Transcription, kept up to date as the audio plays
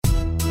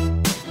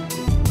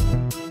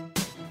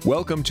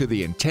Welcome to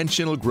the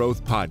Intentional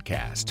Growth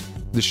Podcast,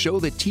 the show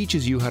that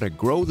teaches you how to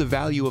grow the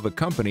value of a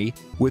company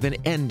with an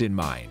end in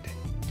mind.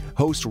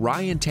 Host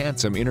Ryan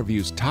Tansom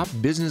interviews top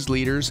business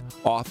leaders,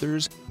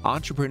 authors,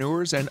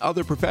 entrepreneurs, and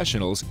other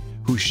professionals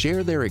who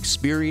share their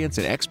experience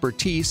and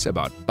expertise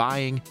about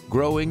buying,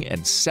 growing,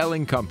 and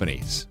selling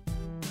companies.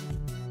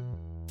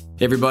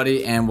 Hey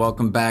everybody, and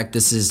welcome back.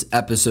 This is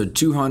episode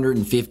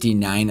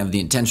 259 of the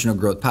Intentional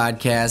Growth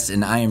Podcast,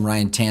 and I am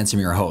Ryan Tansom,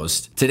 your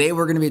host. Today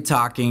we're going to be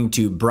talking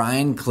to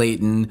Brian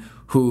Clayton,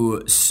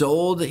 who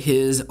sold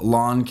his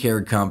lawn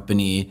care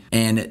company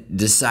and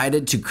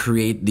decided to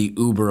create the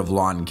Uber of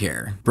lawn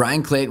care.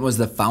 Brian Clayton was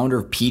the founder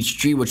of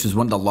Peachtree, which was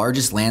one of the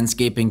largest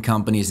landscaping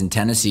companies in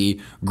Tennessee,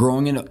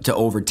 growing it to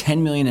over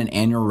 $10 million in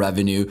annual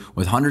revenue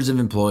with hundreds of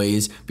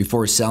employees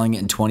before selling it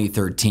in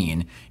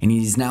 2013. And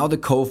he's now the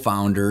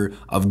co-founder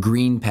of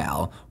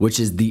GreenPal, which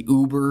is the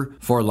Uber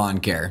for lawn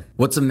care.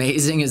 What's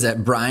amazing is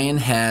that Brian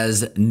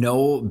has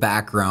no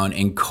background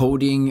in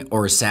coding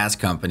or SaaS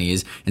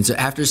companies. And so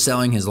after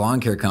selling his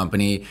lawn care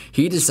company,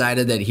 he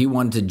decided that he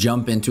wanted to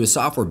jump into a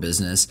software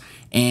business,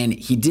 and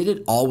he did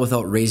it all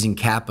without raising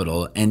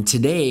capital. And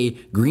today,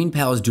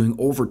 GreenPal is doing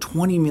over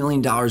 $20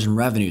 million in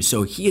revenue.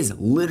 So he has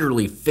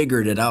literally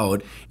figured it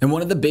out. And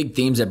one of the big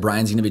themes that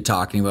Brian's going to be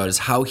talking about is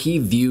how he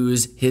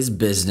views his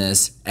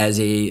business as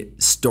a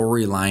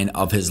storyline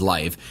of his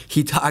life.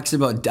 He talks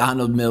about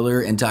Donald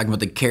Miller and talking about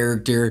the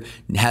character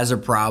has a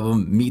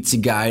problem, meets a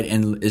guy,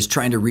 and is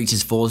trying to reach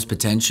his fullest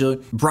potential.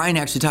 Brian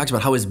actually talks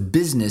about how his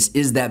business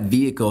is that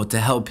vehicle to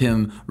help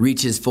him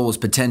reach his fullest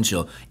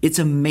potential. It's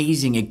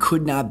amazing. It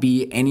could not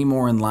be any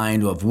more in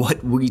line of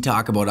what we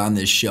talk about on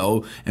this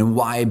show and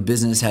why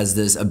business has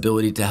this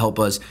ability to help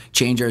us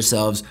change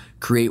ourselves,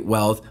 create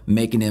wealth,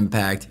 make an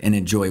impact, and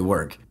enjoy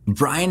work.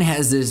 Brian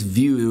has this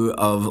view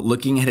of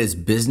looking at his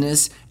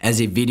business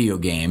as a video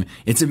game.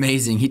 It's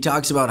amazing. He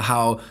talks about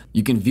how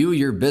you can view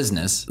your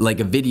business like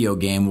a video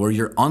game where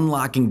you're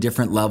unlocking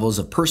different levels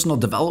of personal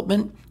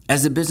development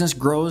as the business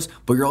grows,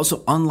 but you're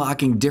also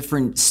unlocking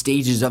different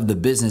stages of the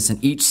business,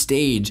 and each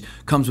stage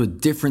comes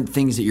with different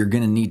things that you're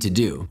going to need to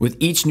do. With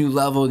each new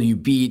level you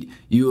beat,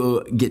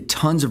 you get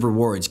tons of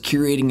rewards,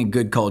 curating a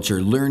good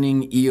culture,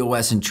 learning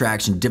EOS and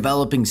traction,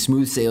 developing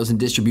smooth sales and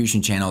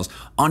distribution channels,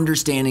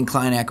 understanding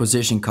client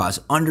acquisition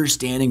costs,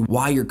 understanding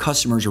why your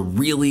customers are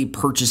really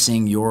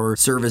purchasing your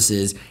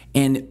services.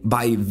 And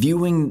by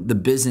viewing the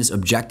business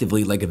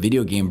objectively like a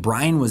video game,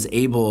 Brian was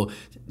able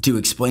to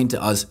explain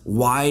to us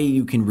why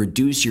you can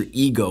reduce your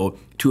ego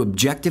to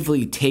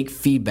objectively take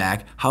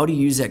feedback, how to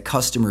use that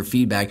customer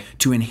feedback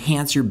to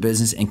enhance your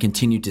business and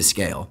continue to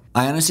scale.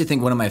 I honestly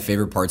think one of my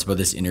favorite parts about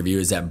this interview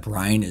is that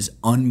Brian is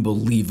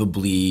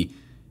unbelievably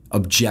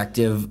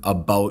objective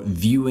about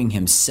viewing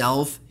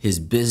himself, his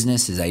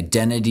business, his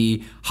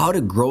identity, how to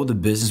grow the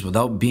business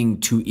without being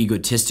too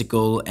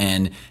egotistical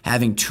and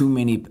having too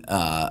many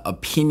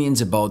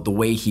opinions about the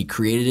way he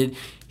created it.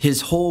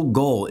 His whole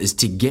goal is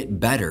to get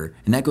better,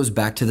 and that goes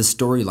back to the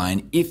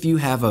storyline. If you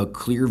have a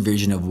clear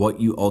vision of what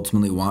you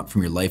ultimately want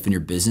from your life and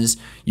your business,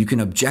 you can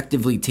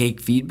objectively take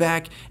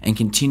feedback and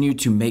continue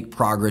to make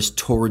progress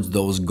towards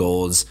those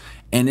goals.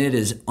 And it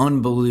is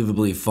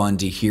unbelievably fun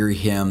to hear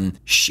him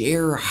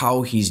share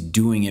how he's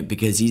doing it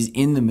because he's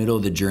in the middle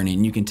of the journey,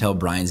 and you can tell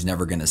Brian's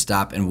never going to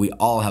stop, and we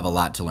all have a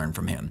lot to learn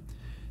from him.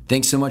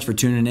 Thanks so much for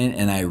tuning in,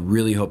 and I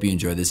really hope you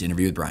enjoy this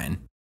interview with Brian.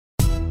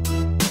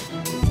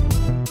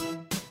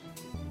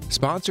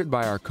 Sponsored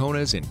by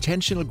Arcona's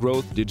Intentional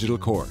Growth digital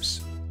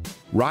course.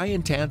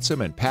 Ryan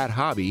Tansom and Pat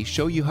Hobby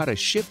show you how to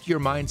shift your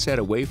mindset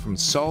away from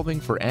solving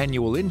for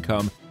annual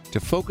income to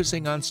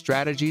focusing on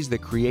strategies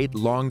that create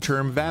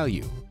long-term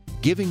value,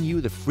 giving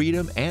you the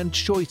freedom and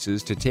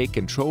choices to take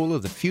control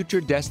of the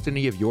future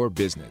destiny of your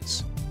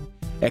business.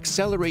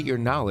 Accelerate your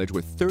knowledge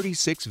with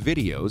 36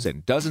 videos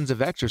and dozens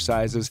of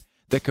exercises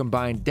that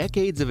combine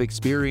decades of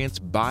experience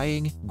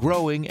buying,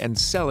 growing, and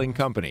selling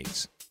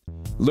companies.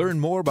 Learn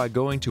more by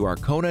going to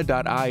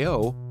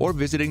arcona.io or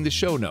visiting the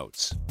show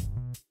notes.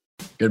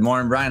 Good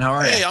morning, Brian. How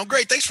are you? Hey, I'm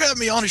great. Thanks for having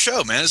me on the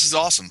show, man. This is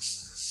awesome.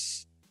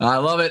 I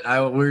love it.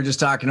 We were just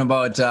talking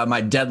about my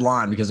dead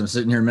lawn because I'm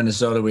sitting here in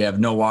Minnesota. We have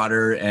no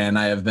water, and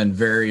I have been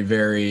very,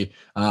 very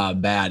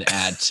bad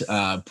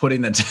at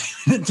putting the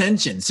time and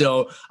attention.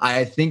 So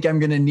I think I'm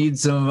going to need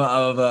some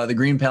of the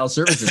GreenPal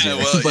services here.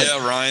 Well,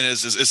 yeah, Ryan,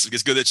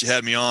 it's good that you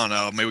had me on.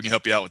 Maybe we can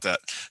help you out with that.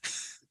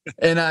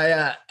 And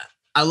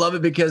I love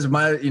it because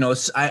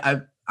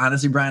I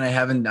honestly, Brian,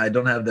 I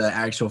don't have the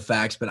actual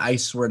facts, but I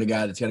swear to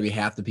God, it's got to be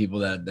half the people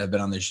that have been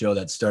on this show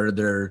that started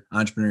their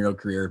entrepreneurial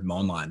career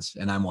mowing lawns,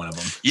 and I'm one of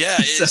them. Yeah,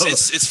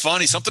 it's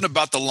funny. Something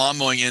about the lawn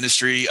mowing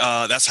industry.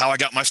 That's how I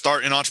got my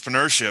start in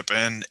entrepreneurship,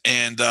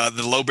 and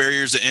the low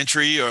barriers to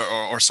entry,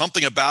 or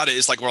something about it.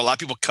 It's like where a lot of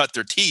people cut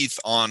their teeth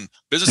on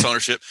business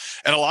ownership,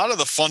 and a lot of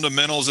the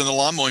fundamentals in the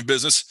lawn mowing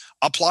business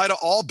apply to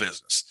all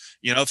business.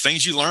 You know,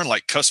 things you learn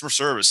like customer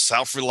service,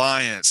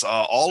 self-reliance,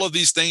 all of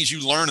these things you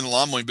learn in the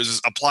lawn mowing business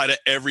apply to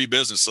every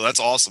business. So that's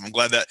awesome. I'm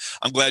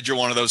glad you're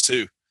one of those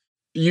too.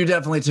 You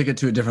definitely took it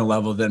to a different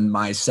level than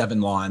my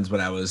 7 lawns when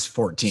I was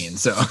 14.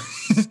 So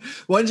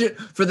why don't you,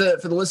 for the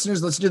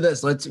listeners, let's do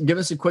this. Let's give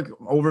us a quick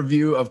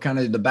overview of kind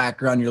of the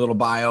background, your little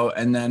bio,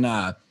 and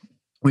then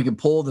we can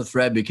pull the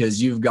thread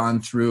because you've gone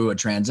through a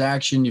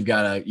transaction.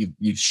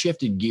 You've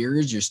shifted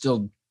gears. You're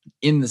still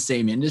in the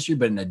same industry,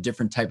 but in a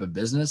different type of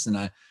business. And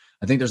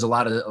I think there's a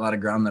lot of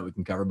ground that we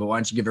can cover, but why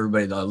don't you give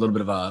everybody a little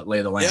bit of a lay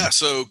of the land? Yeah.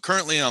 So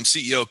currently I'm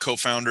CEO,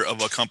 co-founder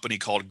of a company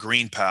called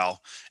GreenPal,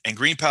 and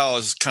GreenPal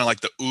is kind of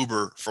like the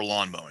Uber for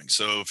lawn mowing.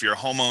 So if you're a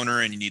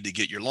homeowner and you need to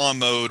get your lawn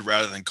mowed,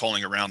 rather than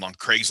calling around on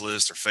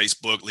Craigslist or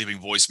Facebook, leaving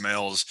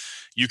voicemails,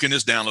 you can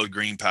just download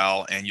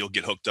GreenPal and you'll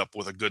get hooked up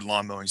with a good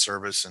lawn mowing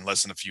service in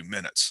less than a few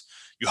minutes.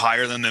 You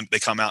hire them, they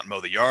come out and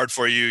mow the yard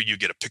for you. You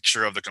get a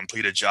picture of the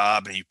completed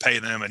job and you pay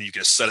them, and you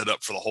can set it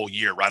up for the whole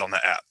year right on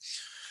the app.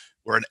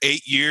 We're an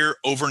 8-year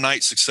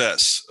overnight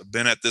success. I've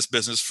been at this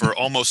business for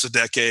almost a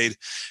decade.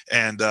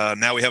 And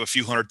now we have a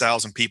few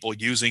 100,000 people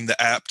using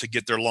the app to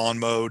get their lawn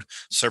mowed,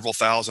 several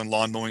thousand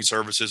lawn mowing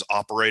services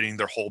operating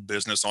their whole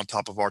business on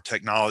top of our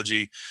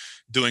technology,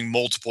 doing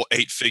multiple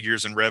 8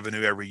 figures in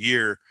revenue every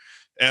year.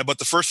 But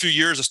the first few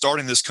years of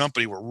starting this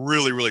company were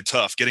really, really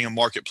tough. Getting a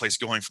marketplace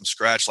going from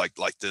scratch like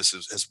this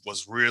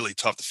was really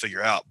tough to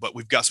figure out. But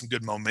we've got some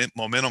good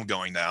momentum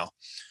going now.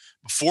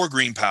 Before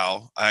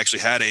GreenPal, I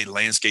actually had a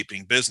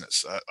landscaping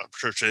business,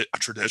 a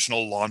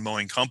traditional lawn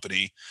mowing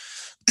company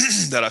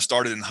that I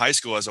started in high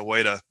school as a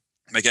way to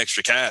make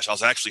extra cash. I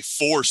was actually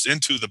forced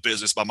into the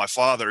business by my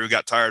father, who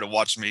got tired of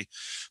watching me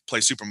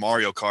play Super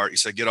Mario Kart. He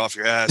said, "Get off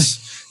your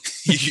ass.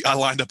 I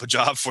lined up a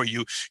job for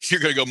you. You're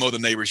going to go mow the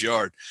neighbor's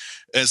yard."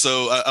 And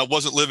so I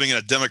wasn't living in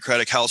a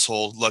Democratic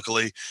household,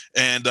 luckily,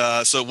 and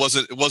so it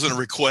wasn't a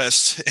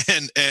request.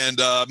 And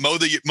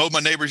mowed my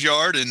neighbor's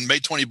yard and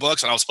made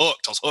 $20, and I was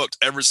hooked. I was hooked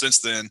ever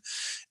since then,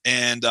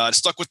 and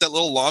stuck with that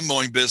little lawn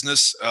mowing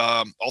business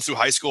all through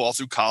high school, all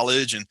through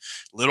college, and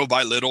little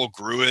by little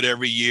grew it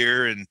every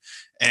year, and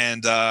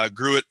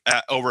grew it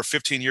at over a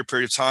 15-year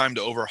period of time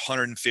to over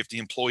 150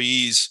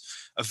 employees,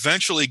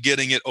 eventually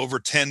getting it over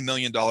 $10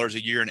 million a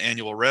year in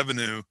annual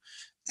revenue.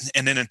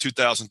 And then in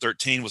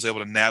 2013 was able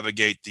to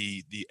navigate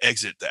the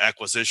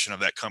acquisition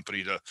of that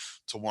company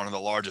to one of the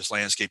largest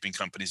landscaping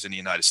companies in the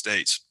United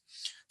States.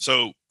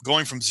 So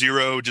going from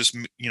zero, just,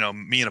 me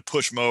and a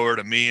push mower,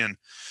 to me and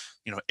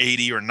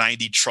 80 or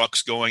 90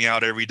 trucks going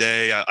out every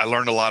day. I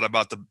learned a lot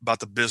about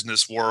the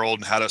business world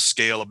and how to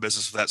scale a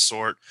business of that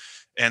sort.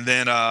 And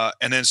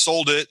then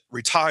sold it,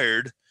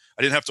 retired.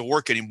 I didn't have to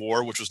work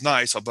anymore, which was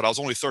nice, but I was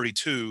only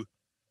 32.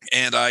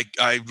 And I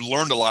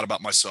learned a lot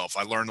about myself.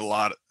 I learned a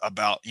lot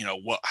about,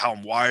 how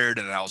I'm wired,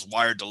 and I was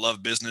wired to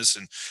love business.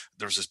 And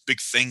there's this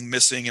big thing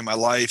missing in my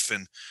life.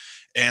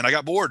 And I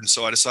got bored. And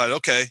so I decided,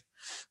 okay,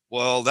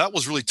 well, that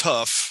was really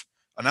tough.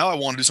 And now I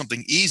want to do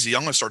something easy.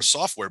 I'm going to start a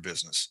software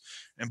business.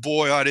 And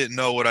boy, I didn't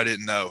know what I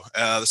didn't know.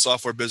 The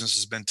software business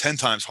has been 10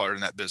 times harder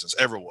than that business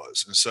ever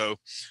was. And so,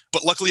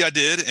 but luckily I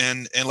did.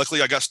 And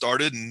luckily I got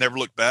started and never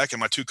looked back. And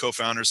my 2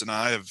 co-founders and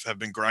I have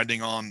been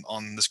grinding on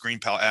this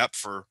GreenPal app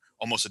for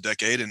almost a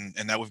decade. And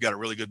now we've got a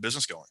really good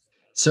business going.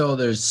 So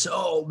there's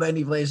so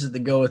many places to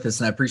go with this.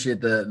 And I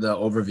appreciate the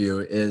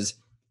overview. Is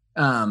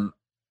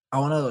I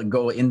want to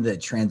go in the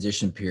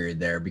transition period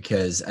there,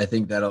 because I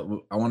think that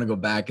I want to go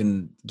back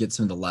and get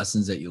some of the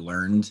lessons that you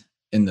learned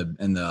in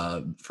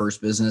the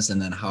first business, and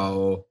then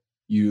how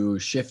you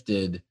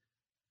shifted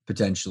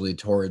potentially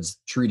towards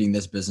treating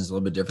this business a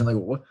little bit differently.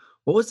 What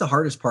was the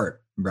hardest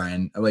part,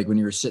 Brian? Like when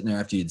you were sitting there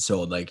after you'd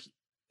sold, like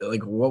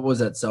what was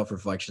that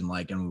self-reflection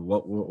like, and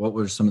what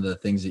were some of the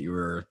things that you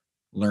were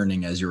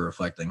learning as you were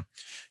reflecting?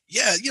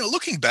 Yeah,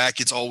 looking back,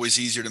 it's always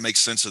easier to make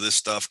sense of this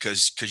stuff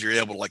because you're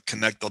able to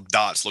connect the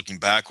dots looking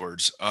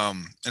backwards.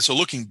 And so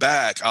looking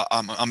back,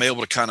 I'm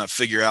able to kind of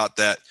figure out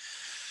that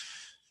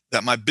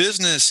my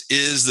business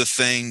is the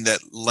thing that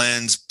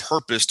lends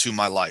purpose to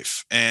my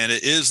life. And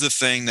it is the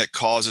thing that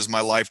causes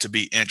my life to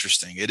be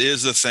interesting. It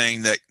is the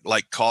thing that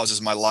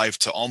causes my life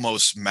to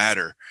almost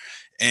matter.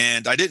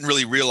 And I didn't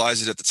really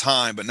realize it at the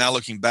time, but now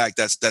looking back,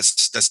 that's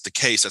the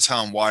case. That's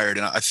how I'm wired.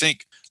 And I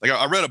think,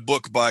 I read a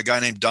book by a guy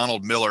named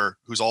Donald Miller,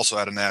 who's also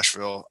out of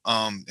Nashville.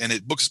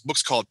 And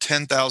book's called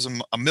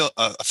 1,000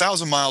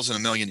 miles in a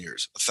million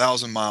years.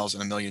 1,000 miles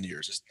in a million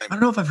years. I don't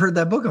know if I've heard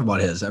that book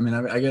about his. I mean,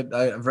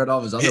 I've read all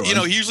of his other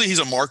ones. Usually he's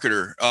a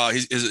marketer.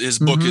 His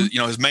book is,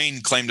 his main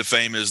claim to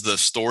fame is the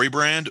story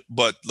brand,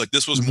 but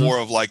this was more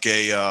of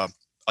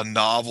a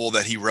novel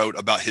that he wrote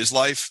about his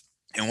life.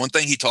 And one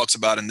thing he talks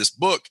about in this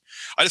book,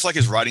 I just like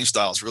his writing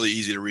style. It's really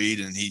easy to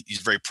read, and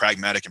he's very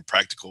pragmatic and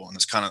practical. And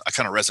I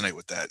kind of resonate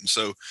with that. And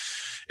so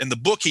in the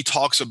book, he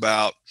talks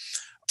about,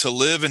 to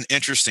live an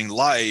interesting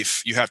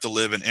life, you have to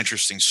live an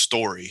interesting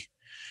story.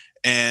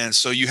 And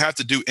so you have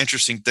to do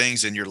interesting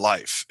things in your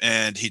life.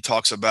 And he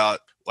talks about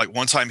like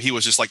one time he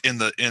was just like in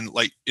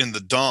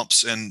the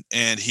dumps,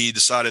 and he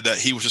decided that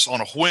he was just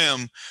on a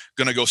whim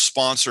going to go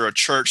sponsor a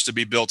church to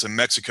be built in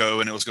Mexico,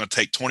 and it was going to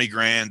take 20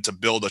 grand to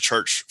build a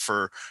church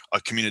for a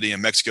community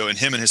in Mexico, and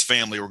him and his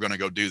family were going to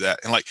go do that.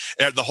 And like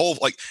the whole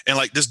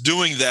just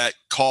doing that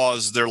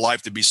caused their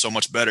life to be so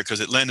much better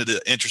because it lended an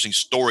interesting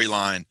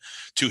storyline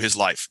to his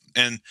life.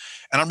 And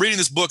I'm reading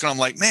this book and I'm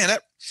like, man,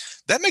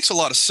 that makes a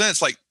lot of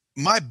sense. Like,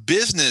 my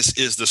business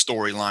is the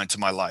storyline to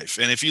my life.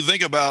 And if you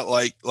think about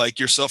like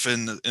yourself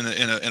in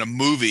a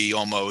movie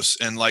almost,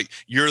 and like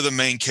you're the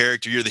main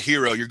character, you're the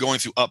hero, you're going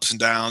through ups and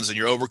downs and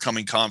you're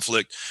overcoming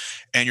conflict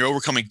and you're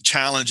overcoming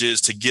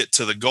challenges to get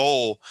to the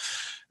goal.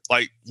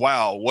 Like,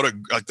 wow,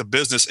 the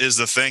business is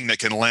the thing that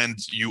can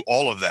lend you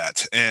all of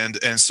that. And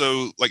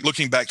so like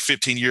looking back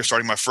 15 years,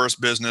 starting my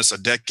first business, a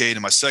decade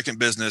in my second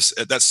business,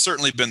 that's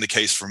certainly been the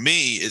case for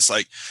me. It's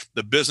like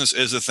the business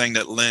is the thing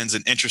that lends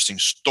an interesting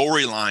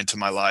storyline to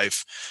my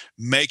life,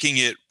 making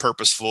it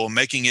purposeful,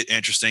 making it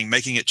interesting,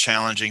 making it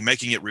challenging,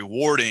 making it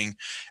rewarding.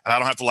 And I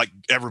don't have to like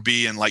ever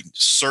be and like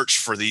search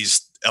for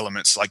these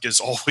elements. Like, it's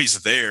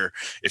always there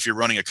if you're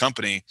running a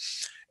company.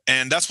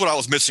 And that's what I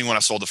was missing when I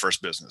sold the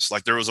first business.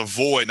 Like, there was a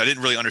void and I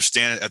didn't really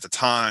understand it at the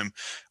time.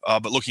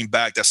 But looking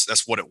back,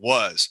 that's what it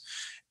was.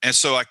 And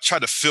so I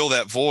tried to fill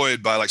that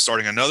void by like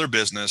starting another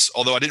business,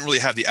 although I didn't really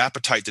have the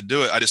appetite to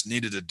do it. I just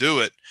needed to do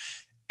it,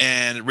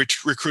 and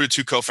recruited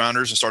 2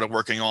 co-founders and started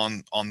working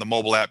on the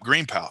mobile app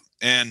GreenPal,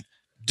 and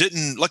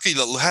luckily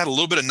had a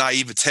little bit of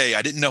naivete.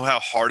 I didn't know how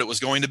hard it was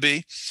going to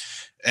be.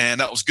 And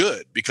that was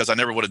good because I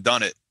never would have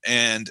done it.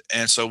 And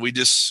so we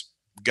just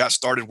got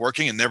started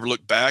working and never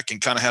looked back, and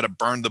kind of had a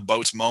burn the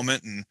boats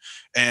moment.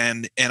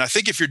 And I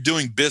think if you're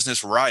doing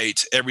business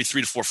right, every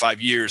 3 to 4 or 5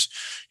 years,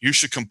 you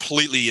should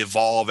completely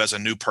evolve as a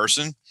new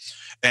person.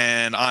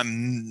 And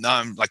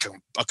I'm like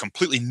a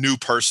completely new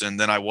person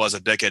than I was a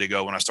decade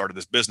ago when I started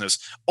this business,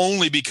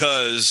 only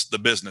because the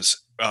business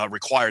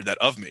required that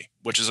of me,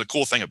 which is a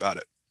cool thing about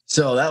it.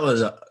 So that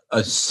was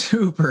a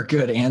super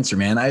good answer,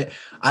 man.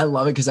 I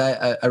love it because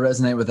I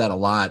resonate with that a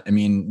lot. I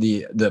mean,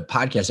 the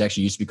podcast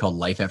actually used to be called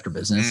Life After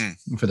Business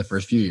for the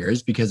first few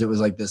years, because it was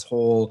like this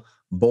whole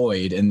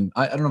void. And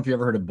I don't know if you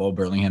ever heard of Bo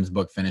Burlingham's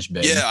book, Finish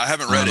Big. Yeah, I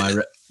haven't read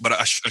it, but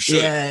I should.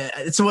 Yeah,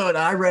 it's what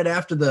I read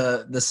after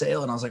the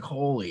sale, and I was like,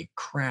 holy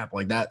crap,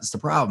 like that's the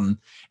problem.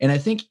 And I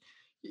think,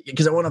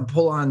 because I want to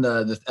pull on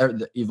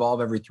the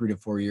evolve every 3 to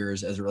 4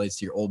 years as it relates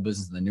to your old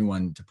business and the new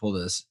one, to pull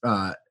this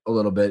a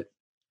little bit,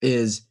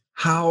 is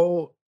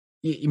how,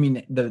 I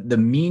mean, the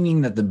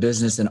meaning that the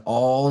business and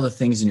all the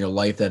things in your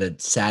life that it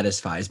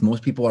satisfies,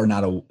 most people are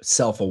not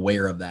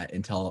self-aware of that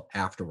until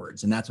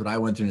afterwards. And that's what I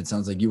went through. And it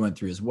sounds like you went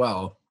through as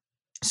well.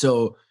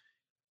 So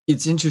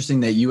it's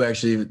interesting that you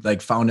actually like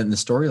found it in the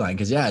storyline.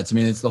 Cause yeah, it's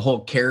the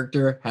whole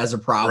character has a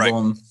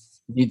problem,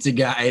 needs a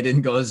guide,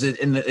 and goes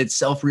in it's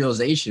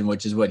self-realization,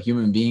 which is what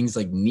human beings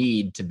like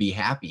need to be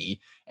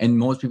happy. And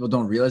most people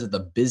don't realize that the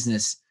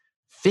business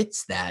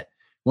fits that.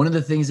 One of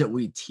the things that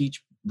we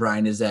teach,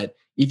 Brian, is that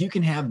if you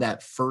can have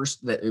that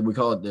first, that we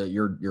call it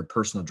your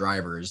personal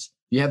drivers,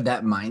 you have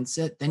that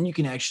mindset, then you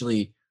can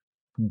actually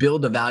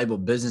build a valuable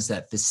business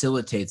that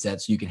facilitates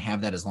that, so you can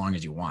have that as long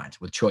as you want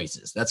with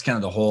choices. That's kind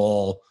of the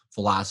whole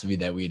philosophy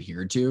that we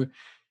adhere to.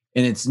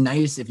 And it's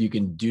nice if you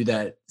can do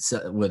that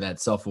with that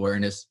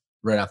self-awareness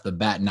right off the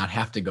bat and not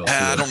have to go through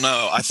I don't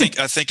know. I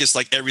think it's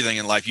like everything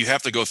in life. You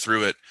have to go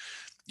through it,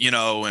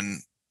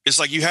 and it's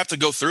like you have to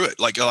go through it.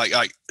 Like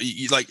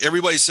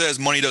everybody says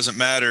money doesn't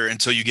matter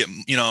until you get,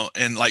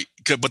 and like,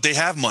 but they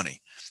have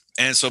money.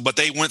 And so, but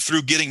they went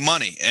through getting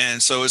money.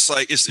 And so it's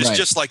like, it's right.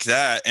 Just like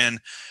that. And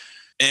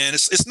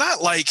it's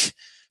not like,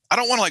 I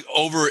don't want to like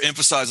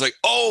overemphasize like,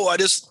 oh, I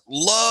just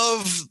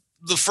love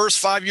the first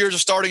 5 years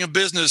of starting a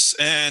business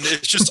and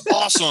it's just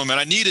awesome. And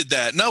I needed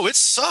that. No, it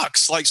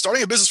sucks. Like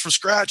starting a business from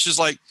scratch is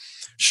like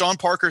Sean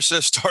Parker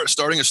says,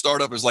 starting a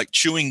startup is like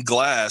chewing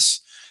glass.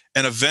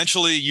 And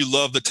eventually you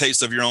love the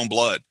taste of your own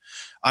blood.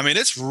 I mean,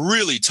 it's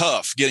really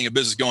tough getting a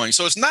business going.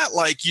 So it's not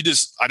like I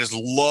just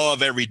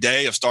love every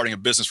day of starting a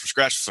business from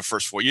scratch for the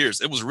first 4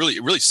 years. It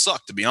really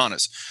sucked, to be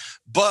honest.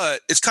 But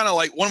it's kind of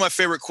like one of my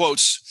favorite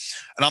quotes,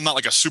 and I'm not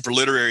like a super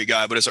literary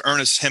guy, but it's an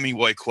Ernest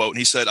Hemingway quote. And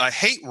he said, "I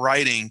hate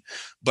writing,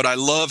 but I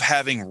love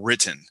having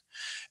written."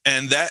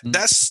 And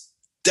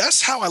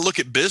that's how I look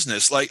at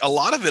business. Like a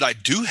lot of it I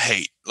do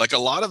hate. Like a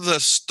lot of the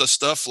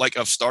stuff like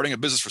of starting a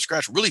business from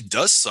scratch really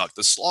does suck.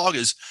 The slog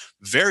is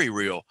very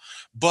real,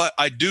 but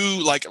I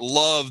do like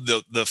love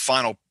the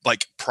final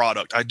like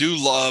product. I do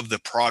love the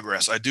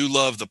progress. I do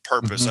love the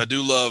purpose. I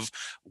do love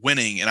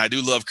winning, and I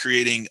do love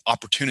creating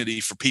opportunity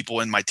for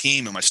people in my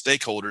team and my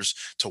stakeholders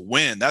to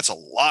win. That's a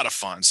lot of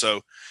fun.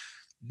 So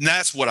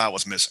that's what I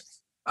was missing.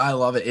 I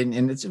love it.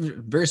 And it's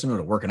very similar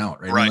to working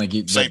out, right? Right. I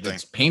mean, Same thing.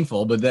 It's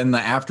painful, but then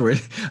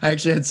afterward, I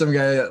actually had some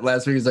guy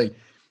last week who's like,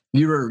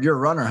 you're a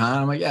runner, huh?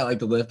 I'm like, yeah, I like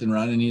to lift and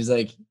run. And he's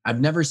like,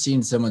 I've never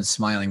seen someone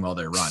smiling while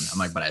they run. I'm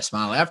like, but I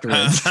smile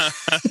afterwards.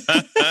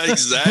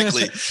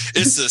 Exactly.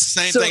 It's the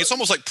same thing. It's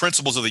almost like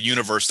principles of the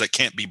universe that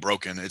can't be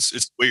broken.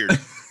 It's weird.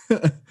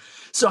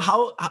 So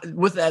how,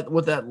 with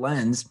that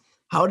lens,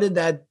 How did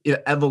that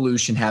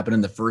evolution happen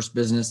in the first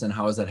business, and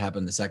how has that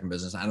happened in the second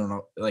business? I don't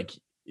know, like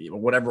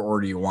whatever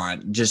order you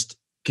want, just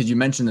because you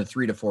mentioned the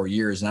 3 to 4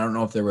 years, and I don't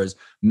know if there was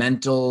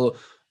mental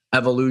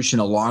evolution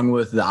along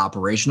with the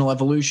operational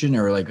evolution,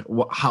 or like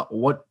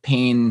what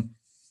pain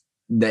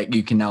that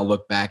you can now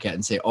look back at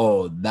and say,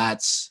 oh,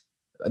 that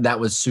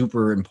was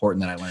super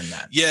important that I learned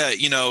that. Yeah.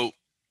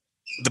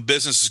 The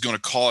business is going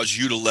to cause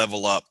you to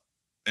level up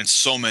in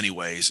so many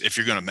ways if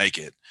you're going to make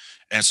it.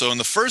 And so in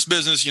the first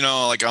business,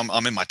 like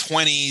I'm in my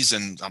 20s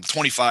and I'm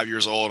 25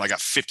 years old. I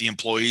got 50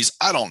 employees.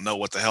 I don't know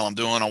what the hell I'm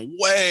doing. I'm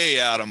way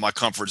out of my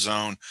comfort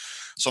zone.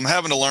 So I'm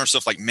having to learn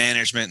stuff like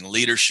management and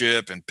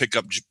leadership and pick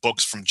up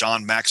books from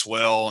John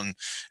Maxwell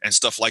and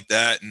stuff like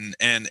that,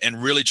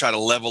 and really try to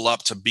level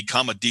up to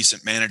become a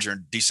decent manager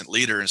and decent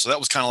leader. And so that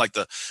was kind of like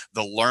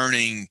the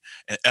learning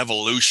and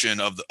evolution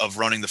of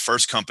running the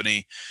first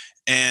company.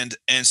 And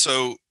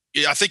so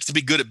yeah, I think to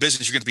be good at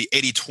business, you're going to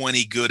be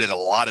 80-20 good at a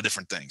lot of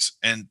different things.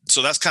 And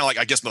so that's kind of like,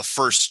 I guess, the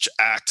first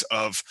act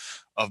of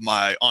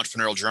my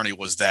entrepreneurial journey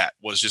was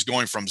just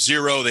going from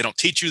zero. They don't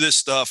teach you this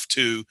stuff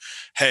to,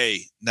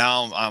 hey,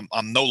 now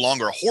I'm no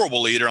longer a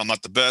horrible leader. I'm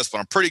not the best, but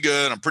I'm pretty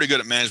good. I'm pretty good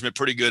at management,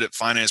 pretty good at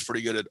finance,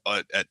 pretty good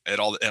at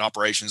all at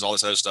operations, all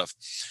this other stuff.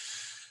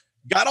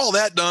 Got all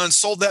that done,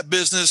 sold that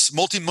business,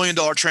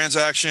 multi-million-dollar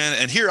transaction.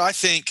 And here I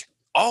think,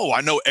 oh,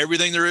 I know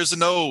everything there is to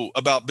know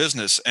about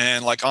business.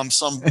 And like, I'm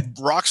some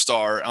rock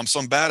star, I'm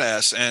some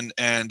badass.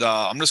 And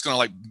I'm just going to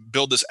like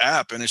build this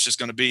app, and it's just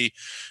going to be,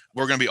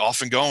 we're going to be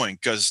off and going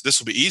because this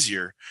will be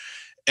easier.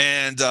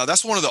 And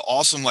that's one of the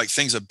awesome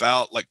things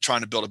about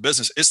trying to build a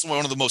business. It's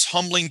one of the most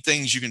humbling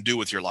things you can do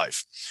with your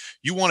life.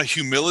 You want a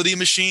humility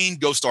machine,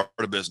 go start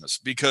a business,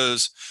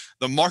 because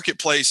the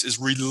marketplace is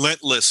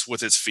relentless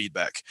with its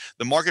feedback.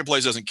 The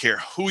marketplace doesn't care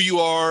who you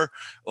are,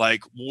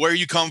 where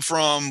you come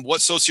from, what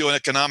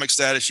socioeconomic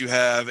status you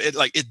have.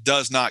 It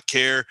does not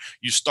care.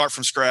 You start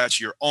from scratch.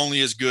 You're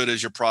only as good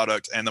as your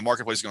product, and the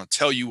marketplace is going to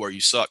tell you where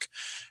you suck.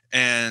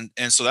 And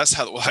so that's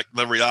how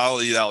the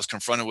reality that I was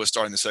confronted with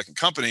starting the second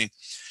company.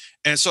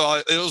 And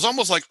so it was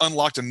almost like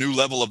unlocked a new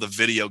level of the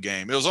video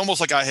game. It was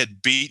almost like I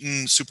had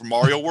beaten Super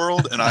Mario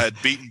World and I had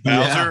beaten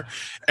Bowser,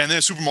 and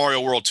then Super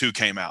Mario World 2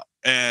 came out,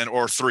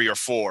 or 3 or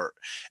 4.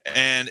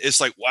 And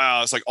it's like,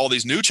 wow, it's like all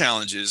these new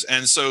challenges.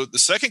 And so the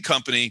second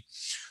company,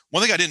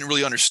 one thing I didn't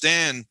really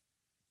understand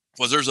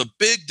was there's a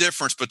big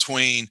difference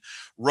between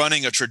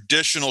running a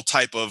traditional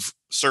type of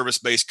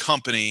service-based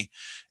company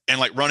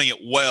and running it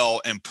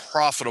well and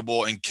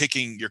profitable and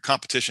kicking your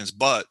competition's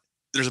butt.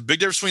 There's a big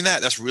difference between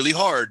that. That's really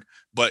hard.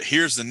 But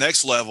here's the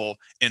next level: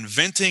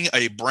 inventing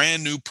a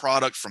brand new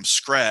product from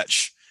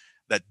scratch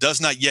that does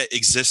not yet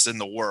exist in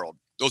the world.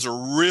 Those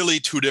are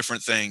really two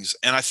different things.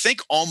 And I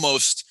think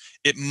almost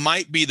it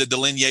might be the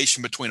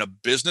delineation between a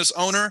business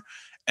owner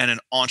and an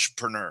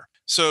entrepreneur.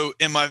 So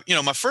in my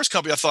first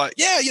company, I thought,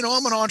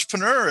 I'm an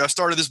entrepreneur. I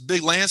started this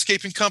big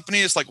landscaping company.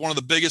 It's like one of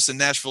the biggest in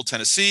Nashville,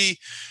 Tennessee.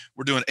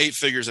 We're doing 8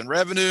 figures in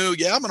revenue.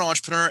 Yeah, I'm an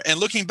entrepreneur. And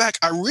looking back,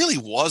 I really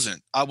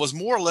wasn't. I was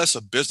more or less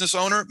a business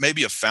owner,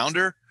 maybe a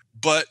founder,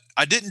 but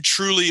I didn't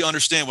truly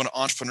understand what an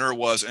entrepreneur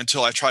was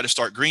until I tried to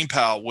start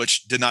GreenPal,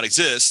 which did not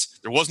exist.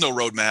 There was no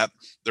roadmap.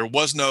 There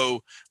was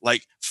no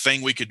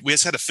thing we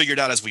just had to figure it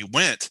out as we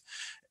went.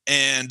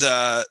 And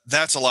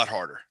that's a lot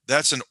harder.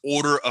 That's an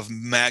order of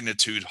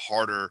magnitude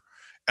harder.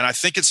 And I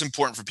think it's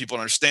important for people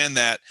to understand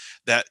that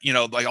a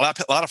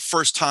lot of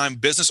first-time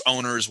business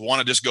owners want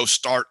to just go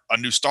start a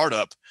new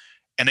startup,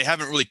 and they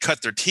haven't really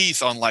cut their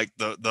teeth on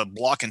the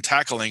block and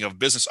tackling of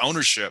business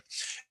ownership.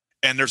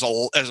 And there's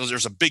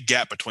a big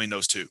gap between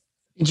those two.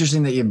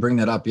 Interesting that you bring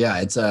that up. Yeah,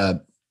 it's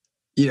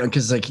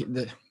because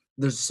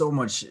there's so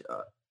much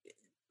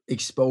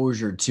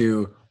exposure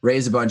to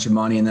raise a bunch of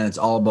money, and then it's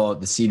all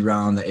about the seed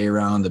round, the A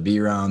round, the B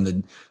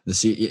round, the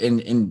C,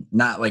 and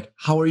not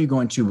how are you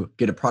going to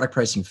get a product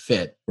pricing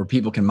fit where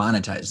people can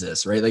monetize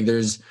this, right?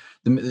 There's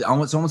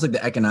almost like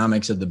the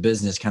economics of the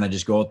business kind of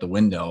just go out the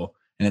window,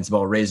 and it's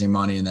about raising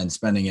money and then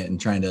spending it and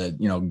trying to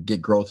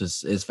get growth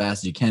as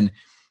fast as you can.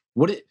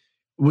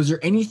 Was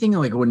there anything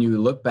when you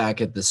look back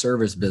at the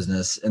service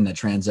business and the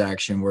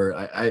transaction where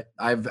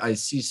I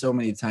see so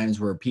many times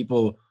where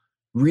people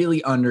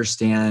really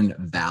understand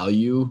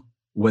value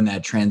when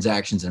that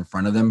transaction's in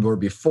front of them, where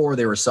before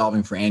they were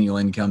solving for annual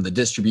income, the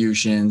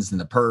distributions and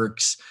the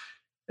perks,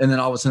 and then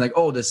all of a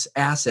sudden this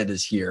asset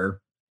is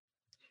here.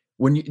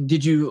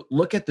 Did you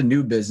look at the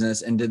new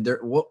business, and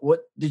what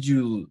did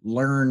you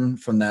learn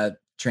from that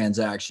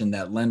transaction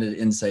that lended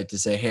insight to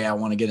say, hey, I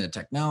want to get into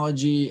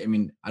technology? I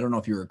mean, I don't know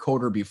if you were a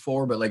coder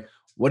before, but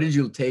what did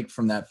you take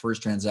from that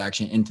first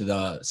transaction into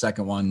the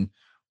second one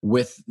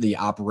with the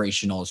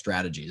operational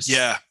strategies?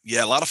 Yeah.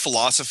 A lot of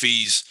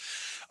philosophies.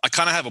 I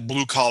kind of have a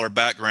blue collar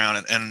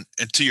background, and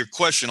to your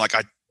question,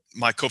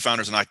 my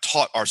co-founders and I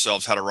taught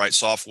ourselves how to write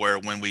software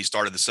when we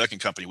started the second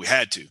company. We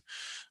had to.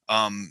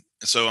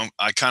 So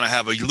I kind of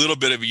have a little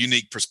bit of a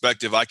unique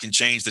perspective. I can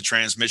change the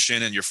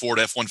transmission in your Ford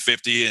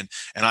F-150,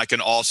 and I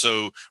can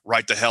also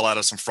write the hell out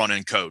of some front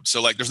end code.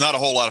 So like, there's not a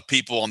whole lot of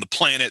people on the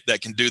planet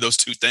that can do those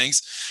two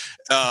things.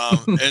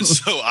 And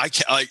so I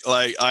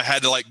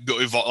had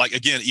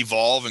to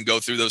evolve and go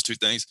through those two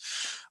things.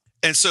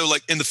 And so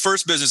like in the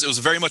first business, it was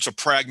very much a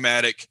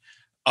pragmatic,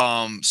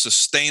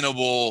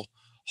 sustainable,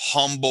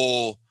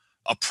 humble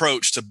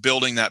approach to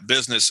building that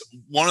business.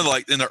 One of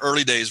in the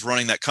early days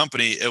running that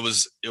company, it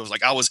was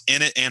like I was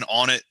in it and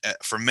on it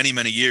for many,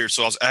 many years.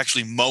 So I was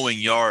actually mowing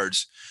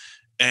yards,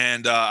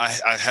 and I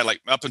had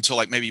like up until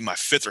like maybe my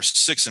fifth or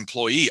sixth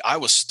employee, I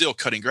was still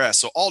cutting grass.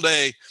 So all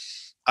day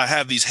I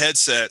have these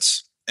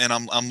headsets and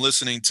I'm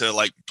listening to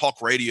like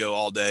talk radio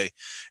all day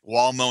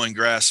while mowing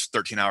grass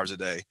 13 hours a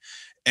day.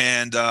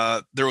 And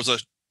there was a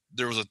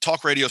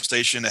talk radio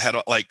station that had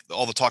like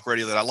all the talk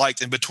radio that I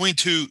liked. And between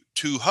two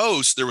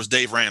hosts, there was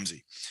Dave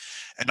Ramsey.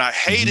 And I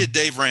hated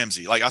Dave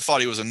Ramsey. Like I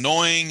thought he was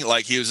annoying.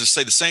 Like he was just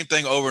say the same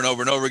thing over and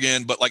over and over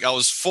again. But like I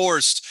was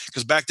forced,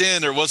 because back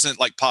then there wasn't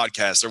like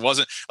podcasts. There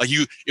wasn't like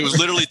it was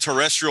literally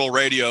terrestrial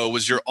radio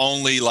was your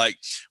only like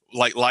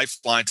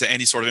lifeline to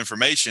any sort of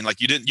information.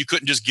 Like you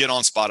couldn't just get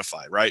on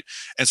Spotify, right?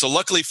 And so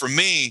luckily for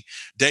me,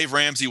 Dave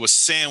Ramsey was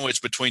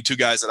sandwiched between two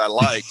guys that I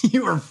like.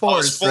 You were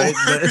forced, right?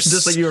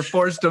 Just like you were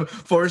forced to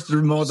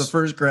mow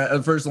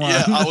the first line.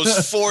 Yeah, I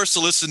was forced to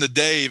listen to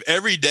Dave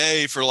every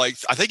day for like,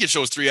 I think it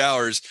shows 3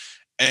 hours.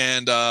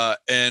 And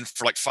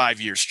for like 5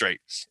 years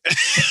straight.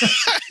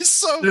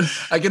 So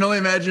I can only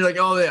imagine like,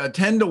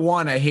 10 to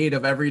 1 I hate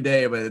of every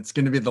day, but it's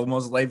going to be the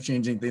most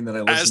life-changing thing that I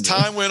listen to. As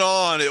time went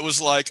on, it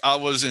was like I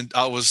was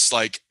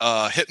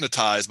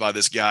hypnotized by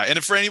this guy.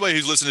 And for anybody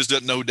who's listening to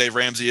doesn't know who Dave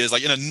Ramsey is,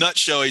 like in a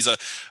nutshell, he's a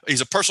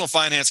personal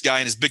finance guy,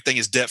 and his big thing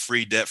is debt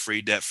free.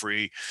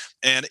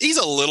 And he's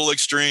a little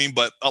extreme,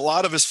 but a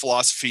lot of his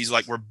philosophies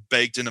like were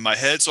baked into my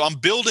head. So I'm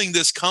building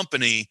this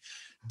company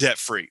debt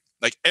free.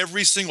 Like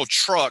every single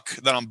truck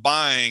that I'm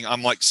buying,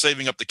 I'm like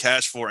saving up the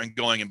cash for and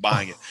going and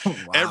buying it. Wow,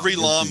 every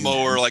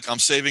lawnmower, like I'm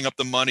saving up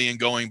the money and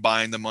going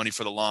buying the money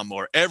for the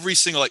lawnmower. Every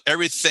single, like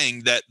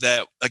everything that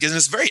like, and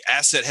it's very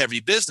asset heavy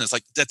business.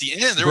 Like at the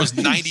end, there was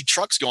 90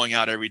 trucks going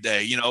out every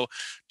day,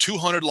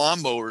 200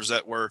 lawnmowers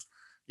that were,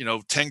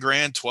 10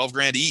 grand, 12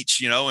 grand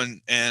each,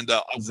 and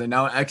so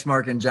now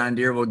Exmark and John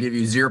Deere will give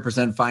you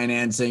 0%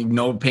 financing,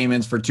 no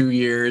payments for 2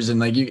 years. And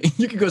like, you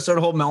could go start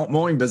a whole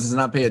mowing business and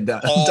not pay a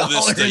dollar.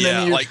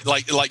 Yeah.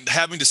 Like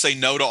having to say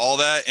no to all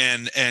that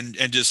and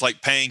just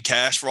like paying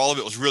cash for all of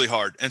it was really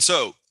hard. And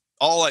so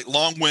all like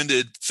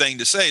long-winded thing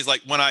to say is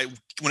like, when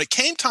it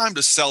came time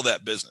to sell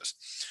that business,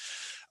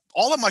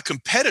 all of my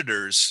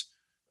competitors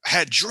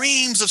had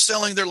dreams of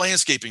selling their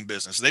landscaping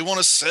business. They want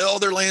to sell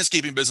their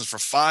landscaping business for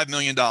 $5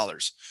 million.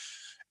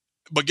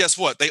 But guess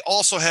what? They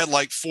also had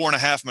like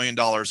 $4.5 million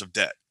of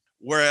debt.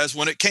 Whereas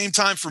when it came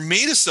time for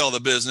me to sell the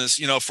business,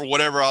 for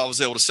whatever I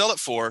was able to sell it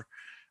for,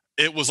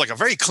 it was like a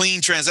very clean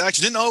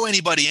transaction. Didn't owe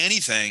anybody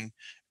anything.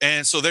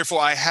 And so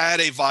therefore I had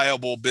a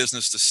viable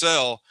business to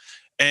sell.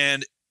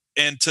 And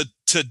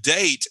to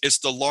date, it's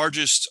the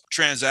largest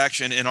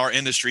transaction in our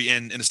industry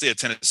in the state of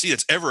Tennessee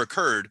that's ever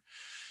occurred.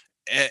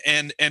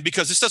 And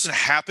because this doesn't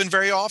happen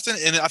very often,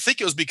 and I think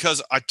it was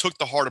because I took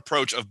the hard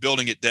approach of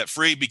building it debt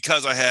free,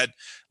 because I had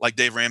like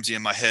Dave Ramsey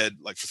in my head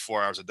like for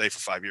 4 hours a day for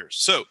 5 years.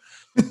 So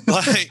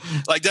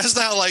like that's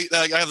not like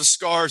I have the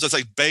scars that's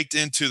like baked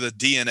into the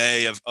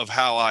DNA of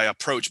how I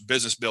approach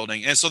business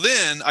building. And so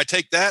then I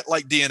take that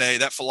like DNA,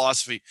 that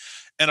philosophy,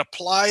 and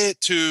apply it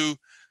to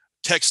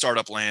tech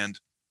startup land.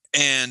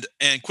 And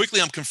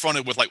quickly I'm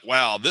confronted with like,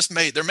 wow,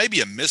 there may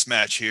be a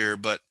mismatch here,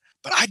 but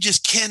I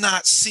just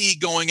cannot see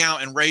going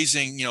out and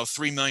raising,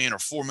 $3 million or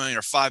 $4 million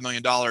or $5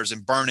 million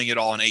and burning it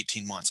all in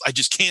 18 months. I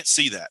just can't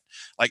see that.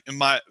 Like in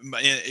my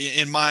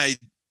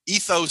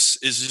ethos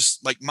is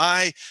just like,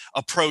 my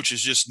approach is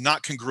just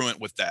not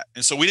congruent with that.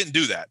 And so we didn't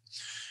do that.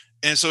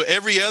 And so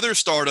every other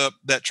startup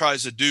that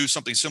tries to do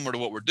something similar to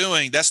what we're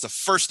doing, that's the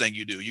first thing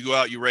you do. You go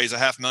out, you raise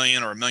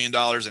 $500,000 or $1 million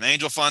in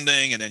angel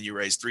funding, and then you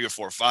raise 3 or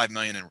 4 or 5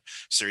 million in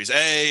Series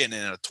A, and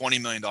then a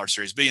 $20 million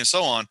Series B, and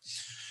so on.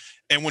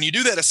 And when you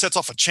do that, it sets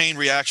off a chain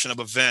reaction of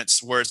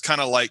events where it's kind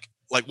of like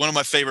one of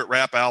my favorite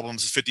rap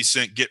albums is 50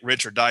 Cent, Get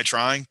Rich or Die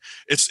Trying.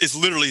 It's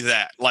literally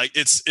that. Like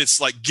it's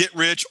like get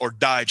rich or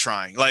die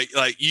trying. Like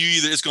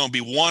it's going to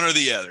be one or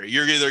the other.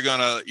 You're either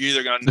gonna.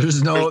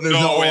 There's no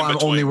I'm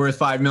only worth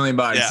 $5 million.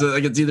 Yeah. So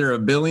like it's either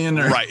 $1 billion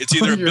or right. It's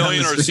either $1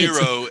 billion or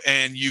zero,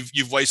 and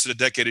you've wasted a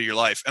decade of your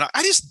life. And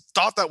I just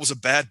thought that was a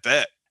bad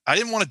bet. I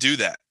didn't want to do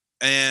that.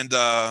 And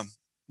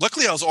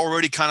luckily, I was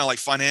already kind of like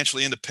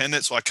financially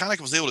independent, so I kind of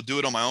was able to do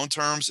it on my own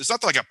terms. It's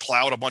not like I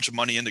plowed a bunch of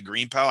money into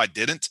GreenPow. I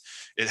didn't.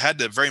 It had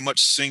to very much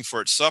sing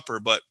for its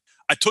supper, but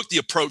I took the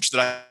approach that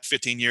I had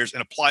 15 years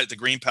and applied it to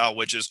GreenPow,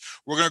 which is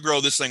we're going to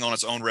grow this thing on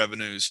its own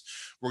revenues.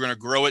 We're going to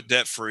grow it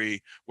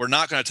debt-free. We're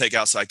not going to take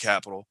outside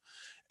capital.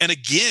 And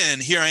again,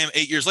 here I am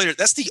 8 years later.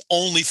 That's the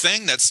only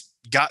thing that's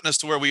gotten us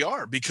to where we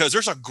are, because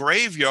there's a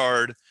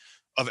graveyard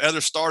of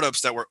other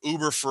startups that were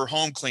Uber for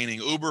home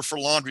cleaning, Uber for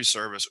laundry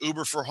service,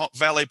 Uber for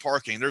valet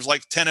parking. There's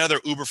like 10 other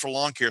Uber for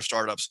lawn care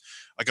startups.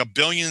 Like $1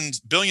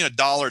 billion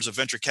of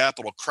venture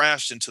capital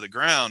crashed into the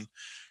ground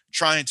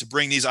trying to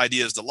bring these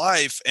ideas to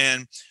life.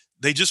 And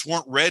they just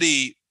weren't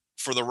ready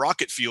for the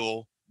rocket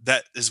fuel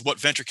that is what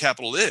venture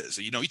capital is.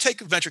 You know, you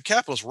take venture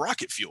capital as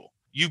rocket fuel.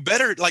 You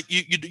better like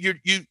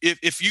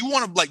if you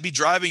want to like be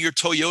driving your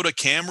Toyota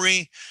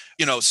Camry,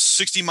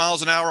 60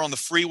 miles an hour on the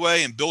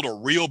freeway and build a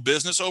real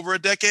business over a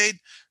decade,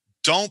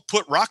 don't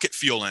put rocket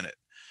fuel in it.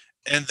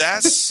 And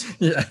that's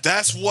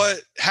that's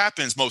what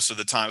happens most of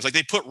the time. It's like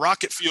they put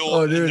rocket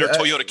fuel in their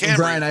Toyota Camry,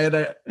 Brian,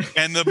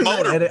 and the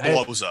motor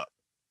blows up.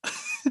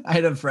 I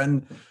have a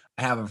friend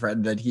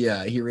that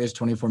he raised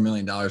 $24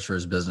 million for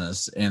his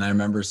business. And I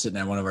remember sitting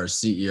at one of our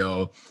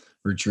CEO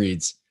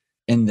retreats,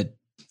 and the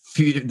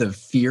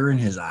fear in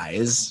his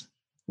eyes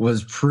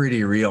was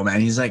pretty real,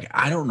 man. He's like,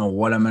 I don't know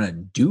what I'm going to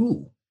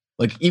do.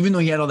 Like, even though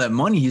he had all that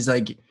money, he's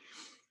like,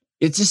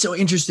 it's just so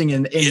interesting.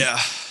 And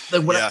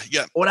like what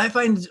I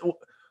find,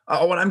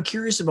 what I'm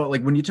curious about,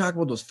 like when you talk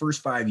about those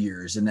first 5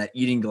 years and that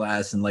eating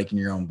glass and liking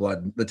your own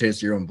blood, the taste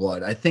of your own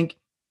blood, I think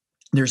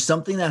there's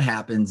something that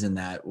happens in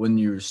that when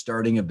you're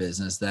starting a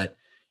business that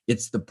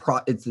it's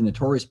the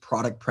notorious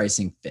product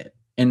pricing fit.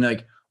 And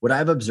like what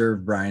I've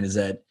observed, Brian, is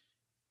that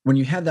when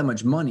you have that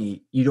much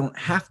money, you don't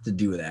have to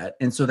do that.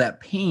 And so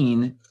that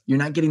pain, you're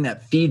not getting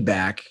that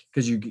feedback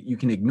because you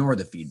can ignore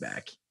the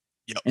feedback.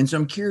 Yep. And so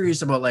I'm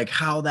curious about like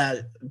how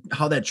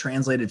that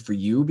translated for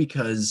you,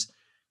 because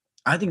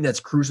I think that's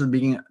crucial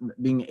to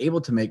being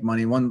able to make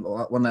money. One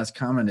last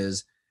comment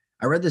is,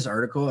 I read this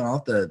article, and I'll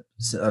have to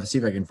see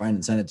if I can find it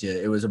and send it to you.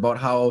 It was about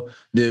how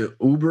the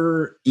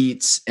Uber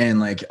Eats and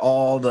like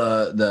all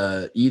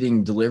the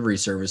eating delivery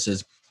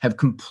services have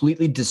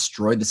completely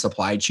destroyed the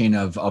supply chain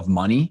of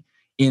money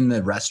in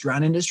the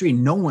restaurant industry.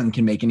 No one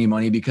can make any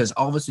money because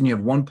all of a sudden you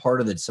have one part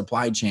of the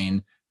supply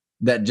chain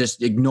that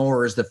just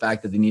ignores the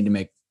fact that they need to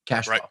make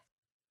cash flow. Right.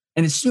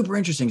 And it's super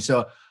interesting.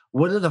 So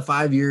what are the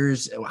 5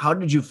 years? How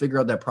did you figure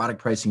out that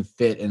product pricing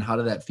fit, and how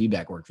did that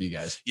feedback work for you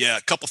guys? Yeah,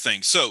 a couple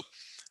things. So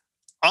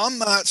I'm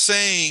not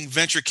saying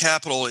venture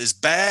capital is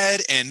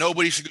bad and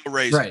nobody should go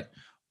raise it.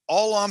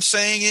 All I'm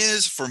saying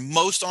is for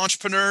most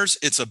entrepreneurs,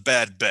 it's a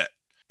bad bet.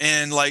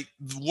 And like,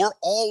 we're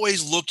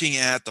always looking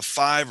at the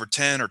 5 or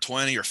 10 or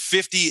 20 or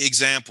 50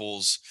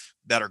 examples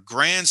that are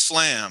grand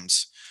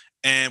slams.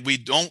 And we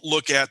don't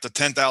look at the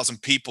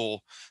 10,000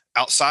 people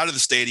outside of the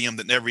stadium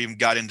that never even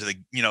got into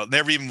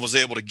never even was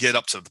able to get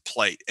up to the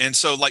plate. And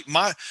so like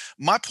my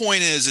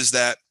point is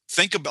that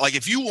think about, like,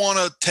 if you want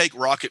to take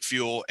rocket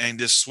fuel and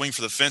just swing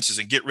for the fences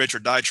and get rich or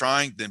die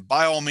trying, then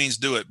by all means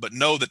do it. But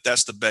know that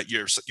that's the bet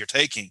you're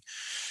taking.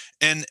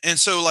 And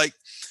so like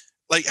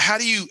how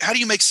do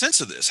you make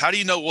sense of this? How do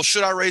you know, well,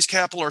 should I raise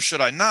capital or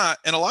should I not?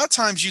 And a lot of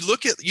times you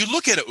look at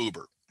an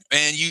Uber,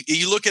 and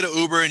you look at an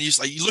Uber and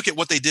you look at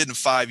what they did in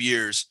 5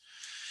 years,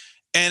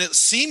 and it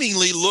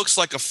seemingly looks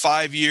like a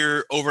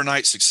 5-year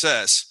overnight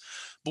success.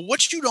 But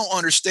what you don't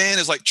understand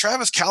is like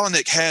Travis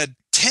Kalanick had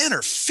 10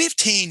 or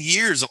 15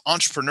 years of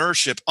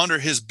entrepreneurship under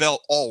his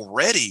belt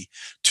already,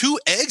 2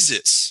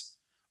 exits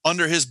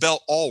under his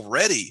belt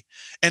already.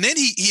 And then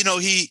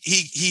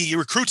he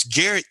recruits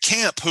Garrett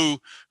Camp, who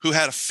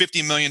had a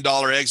 $50 million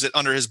exit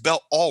under his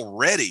belt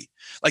already.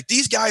 Like,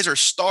 these guys are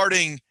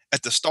starting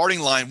at the starting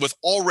line with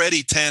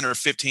already 10 or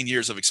 15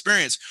 years of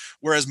experience,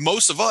 whereas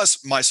most of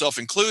us, myself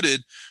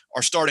included,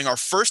 are starting our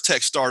first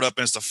tech startup,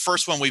 and it's the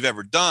first one we've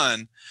ever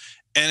done.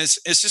 And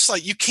it's just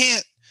like you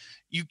can't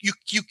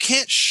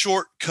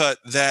shortcut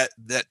that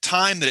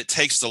time that it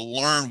takes to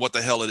learn what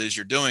the hell it is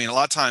you're doing. And a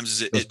lot of times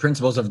those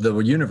principles of the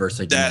universe.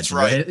 Like that's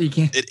right.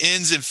 It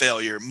ends in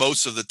failure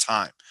most of the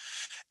time.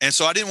 And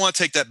so I didn't want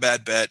to take that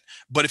bad bet.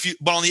 But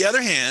on the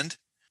other hand,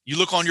 you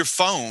look on your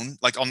phone,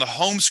 like on the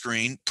home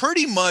screen,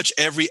 pretty much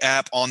every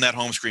app on that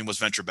home screen was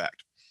venture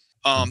backed.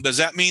 Does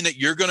that mean that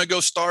you're going to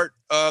go start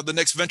the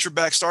next venture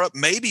backed startup?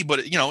 Maybe, but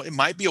it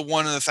might be a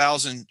 1 in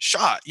 1,000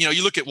 shot.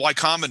 You look at Y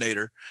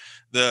Combinator,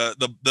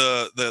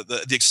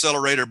 the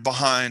accelerator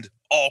behind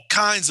all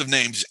kinds of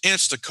names: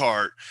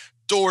 Instacart,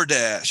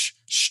 DoorDash,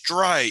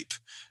 Stripe,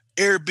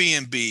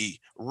 Airbnb,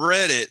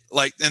 Reddit,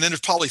 and then there's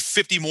probably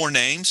 50 more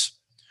names.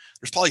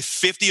 There's probably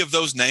 50 of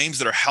those names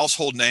that are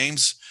household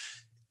names.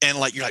 And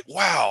you're like,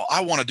 wow,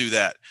 I want to do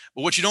that.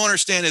 But what you don't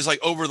understand is,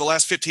 over the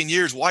last 15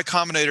 years, Y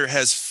Combinator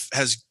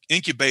has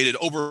incubated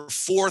over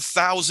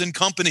 4,000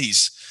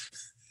 companies.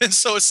 And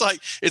so it's like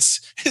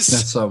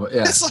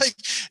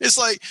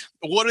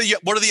what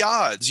are the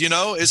odds?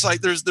 It's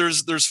like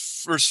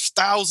there's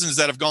thousands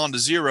that have gone to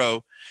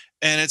zero,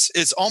 and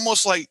it's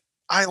almost like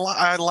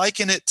I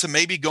liken it to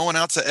maybe going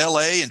out to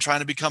LA and trying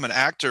to become an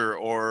actor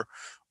or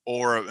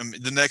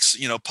the next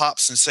pop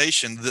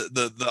sensation.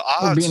 The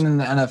odds, or being in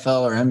the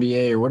NFL or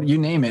NBA or what you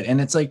name it,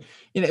 and it's like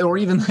or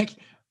even like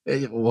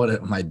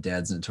what my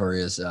dad's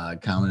notorious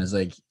comment is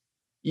like,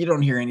 you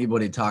don't hear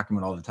anybody talking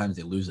about all the times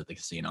they lose at the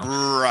casino.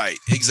 Right.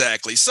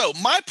 Exactly. So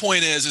my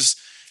point is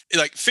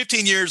like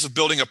 15 years of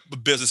building a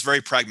business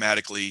very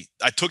pragmatically,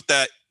 I took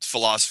that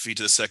philosophy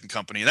to the second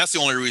company. And that's the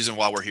only reason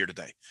why we're here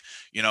today.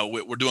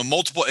 We're doing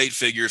multiple 8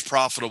 figures,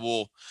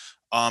 profitable,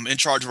 in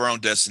charge of our own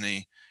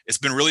destiny. It's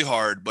been really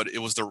hard, but it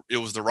was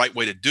the right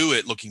way to do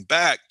it looking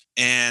back.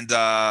 And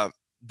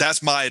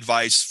that's my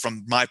advice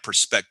from my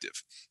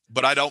perspective.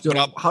 But I don't,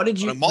 so how did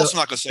you, I'm also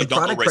not going to say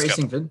don't go raise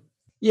capital.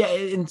 Yeah.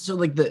 And so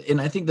like and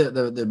I think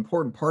the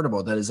important part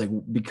about that is like,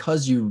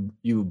 because you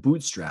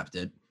bootstrapped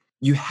it,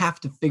 you have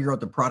to figure out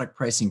the product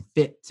pricing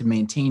fit to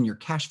maintain your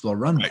cash flow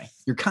runway. Right.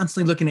 You're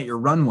constantly looking at your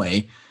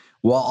runway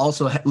while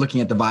also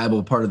looking at the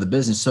viable part of the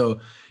business. So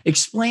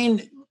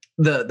explain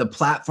the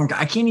platform.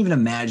 I can't even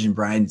imagine,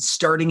 Brian,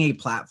 starting a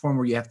platform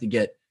where you have to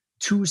get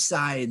 2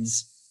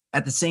 sides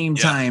at the same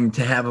time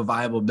to have a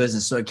viable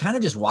business. So it kind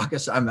of just walk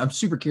us. I'm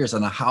super curious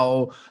on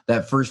how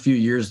that first few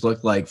years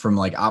looked like, from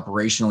like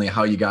operationally,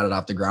 how you got it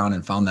off the ground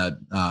and found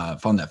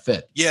that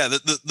fit. Yeah.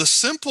 The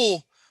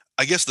simple,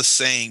 I guess the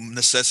saying,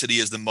 necessity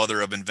is the mother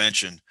of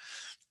invention.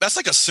 That's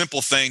like a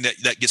simple thing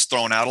that gets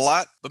thrown out a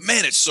lot, but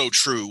man, it's so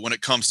true when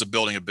it comes to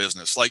building a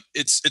business. Like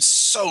it's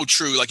so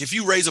true. Like if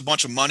you raise a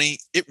bunch of money,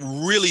 it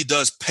really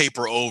does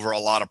paper over a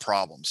lot of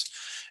problems.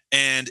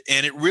 And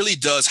it really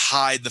does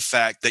hide the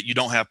fact that you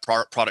don't have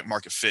product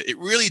market fit. It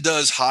really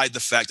does hide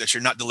the fact that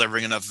you're not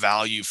delivering enough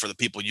value for the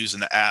people using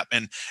the app,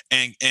 and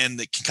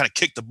it can kind of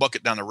kick the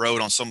bucket down the road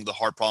on some of the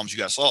hard problems you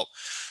got to solve.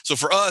 So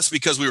for us,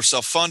 because we were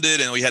self-funded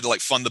and we had to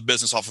like fund the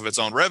business off of its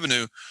own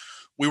revenue,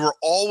 we were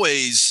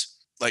always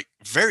like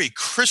very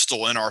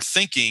crystal in our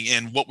thinking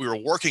and what we were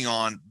working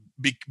on,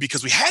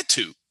 because we had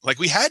to. Like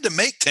we had to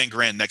make 10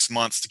 grand next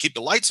month to keep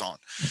the lights on.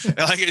 And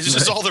like, it's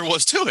just all there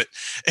was to it.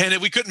 And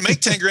we couldn't make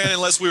 10 grand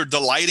unless we were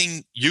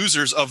delighting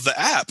users of the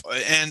app,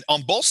 and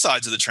on both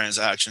sides of the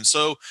transaction.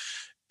 So,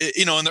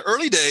 in the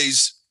early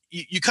days,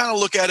 you kind of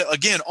look at it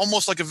again,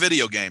 almost like a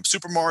video game,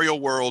 Super Mario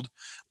World.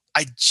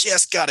 I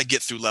just got to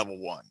get through level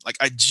 1. Like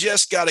I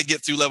just got to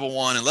get through level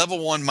 1, and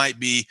level 1 might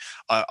be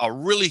a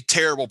really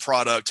terrible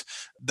product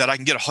that I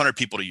can get 100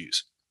 people to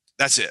use.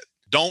 That's it.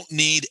 Don't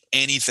need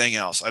anything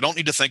else. I don't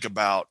need to think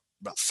about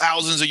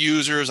thousands of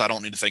users. I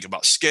don't need to think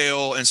about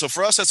scale. And so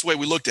for us, that's the way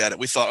we looked at it.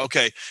 We thought,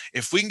 okay,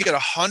 if we can get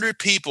 100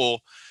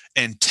 people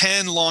and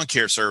 10 lawn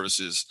care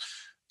services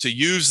to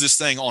use this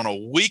thing on a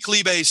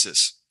weekly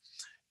basis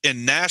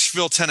in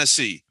Nashville,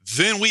 Tennessee,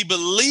 then we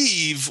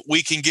believe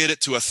we can get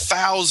it to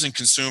 1,000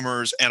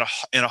 consumers and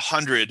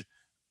 100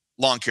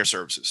 lawn care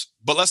services.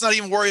 But let's not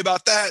even worry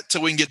about that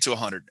till we can get to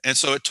 100. And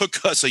so it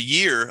took us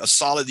a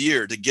solid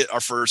year to get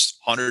our first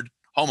 100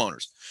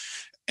 homeowners.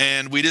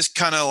 And we just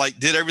kind of like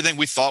did everything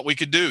we thought we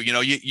could do.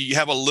 You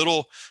have a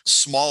little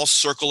small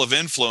circle of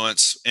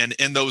influence, and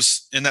in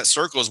that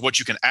circle is what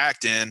you can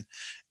act in.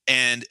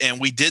 And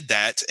we did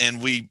that.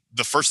 And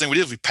the first thing we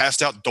did was we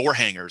passed out door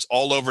hangers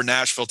all over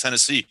Nashville,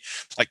 Tennessee,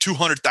 like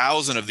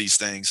 200,000 of these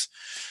things,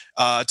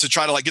 to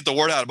try to like get the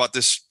word out about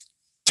this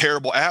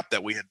terrible app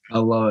that we had. I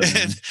love it.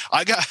 And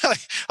I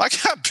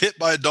got bit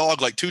by a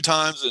dog like 2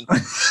 times, and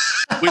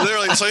we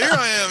literally. So here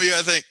I am.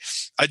 I think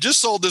I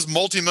just sold this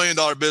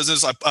multi-million-dollar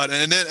business. I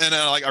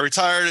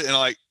retired, and I'm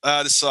like,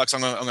 this sucks.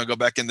 I'm gonna go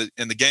back in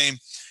the game.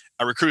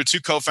 I recruited 2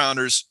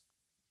 co-founders,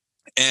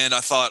 and I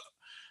thought,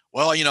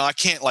 well, I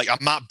can't,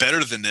 I'm not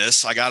better than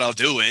this. I gotta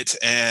do it,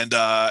 and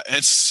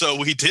so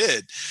we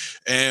did,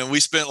 and we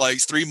spent like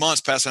 3 months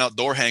passing out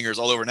door hangers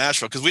all over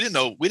Nashville, because we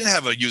didn't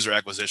have a user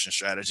acquisition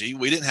strategy.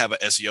 We didn't have an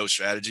SEO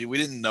strategy. We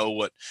didn't know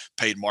what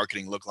paid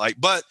marketing looked like,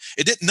 but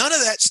none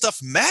of that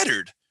stuff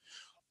mattered.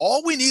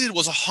 All we needed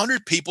was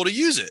 100 people to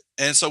use it.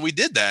 And so we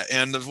did that.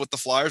 And with the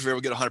flyers, we were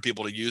able to get 100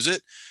 people to use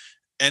it.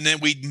 And then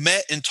we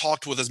met and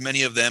talked with as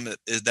many of them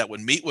that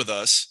would meet with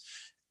us.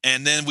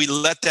 And then we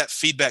let that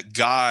feedback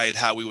guide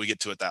how we would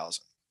get to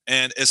 1,000.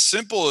 And as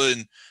simple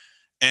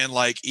and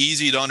like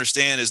easy to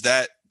understand as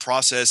that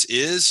process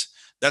is,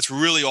 that's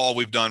really all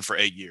we've done for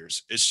 8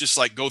 years. It's just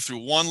like go through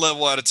one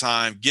level at a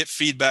time, get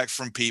feedback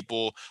from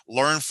people,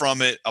 learn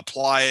from it,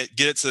 apply it,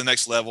 get it to the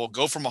next level,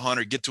 go from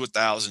 100, get to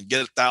 1,000,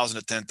 get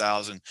 1,000 to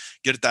 10,000,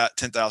 get it that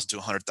 10,000 to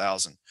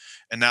 100,000.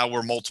 And now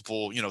we're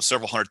multiple,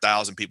 several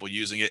 100,000 people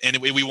using it. And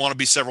we want to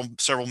be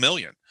several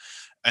million.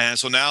 And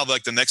so now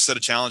like the next set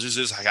of challenges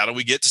is how do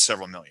we get to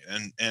several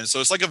million? And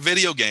so it's like a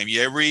video game.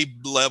 Every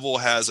level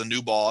has a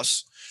new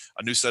boss,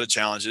 a new set of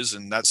challenges.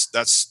 And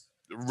that's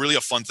really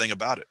a fun thing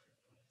about it.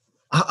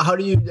 How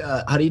do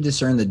you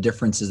discern the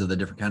differences of the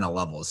different kind of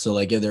levels? So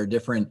like, are there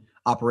different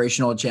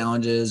operational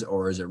challenges,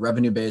 or is it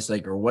revenue based?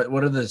 Like, or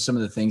what are some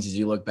of the things as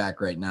you look back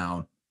right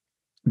now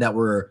that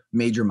were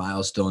major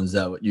milestones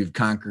that you've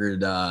conquered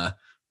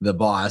the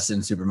boss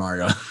in Super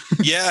Mario?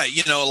 Yeah.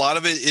 A lot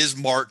of it is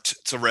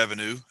marked to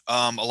revenue.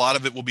 A lot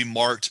of it will be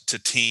marked to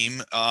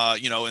team.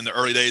 In the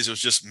early days, it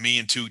was just me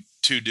and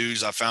two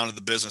dudes I founded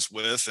the business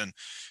with.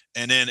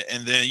 And then,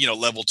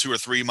 level 2 or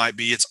 3 might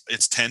be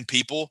it's 10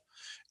 people.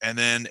 And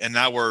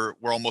now we're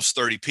almost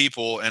 30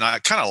 people. And I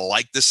kind of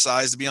like this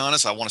size, to be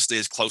honest. I want to stay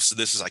as close to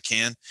this as I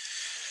can.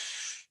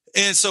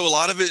 And so a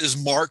lot of it is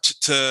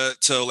marked to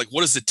like,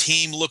 what does the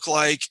team look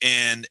like?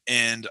 And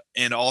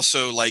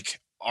also like,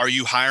 Are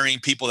you hiring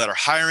people that are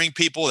hiring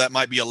people? That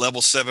might be a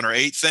level 7 or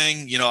 8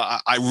 thing.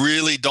 I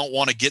really don't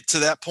want to get to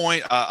that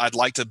point. I'd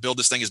like to build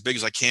this thing as big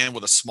as I can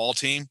with a small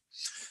team.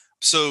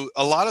 So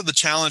a lot of the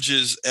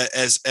challenges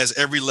as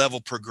every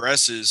level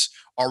progresses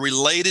are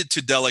related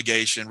to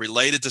delegation,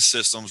 related to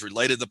systems,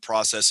 related to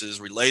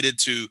processes, related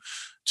to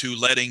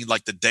letting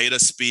like the data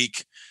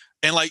speak.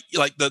 And like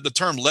the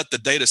term "let the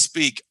data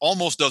speak"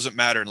 almost doesn't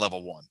matter in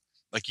level 1.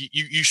 Like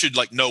you should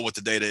like know what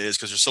the data is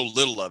because there's so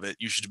little of it.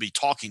 You should be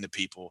talking to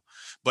people.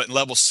 But in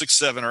level 6,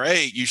 7, or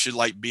 8, you should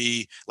like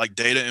be like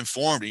data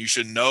informed, and you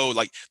should know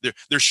like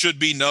there should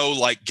be no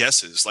like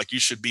guesses. Like you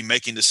should be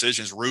making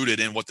decisions rooted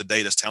in what the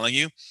data is telling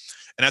you.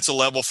 And that's a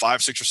level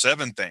 5, 6, or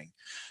 7 thing.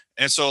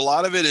 And so a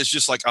lot of it is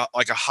just like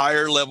a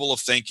higher level of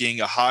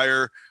thinking, a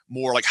higher,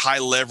 more like high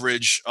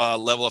leverage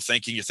level of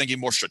thinking. You're thinking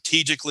more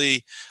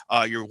strategically.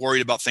 You're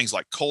worried about things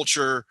like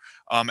culture.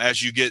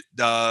 As you get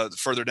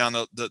further down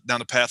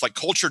the path, like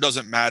culture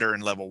doesn't matter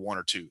in level 1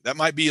 or 2. That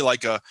might be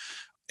like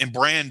and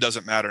brand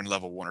doesn't matter in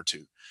level 1 or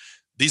 2.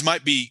 These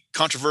might be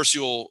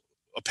controversial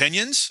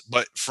opinions,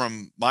 but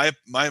from my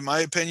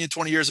opinion,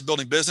 20 years of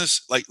building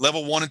business, like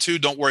level 1 and 2,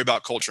 don't worry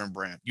about culture and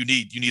brand. You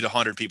need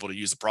 100 people to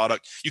use the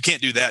product. You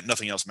can't do that.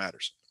 Nothing else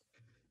matters.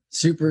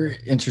 Super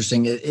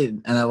interesting.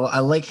 And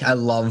I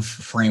love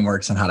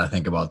frameworks on how to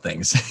think about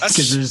things.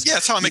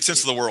 That's how I make sense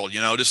of the world,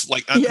 just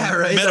like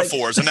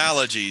metaphors,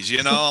 analogies,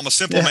 I'm a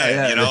simple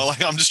man,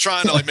 like I'm just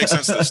trying to like make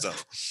sense of this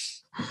stuff.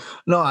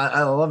 No,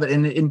 I love it.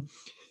 And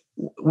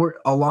we're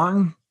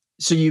along.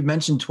 So you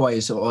mentioned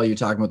twice while you're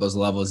talking about those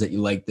levels that you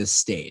like this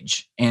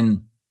stage.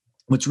 And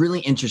what's really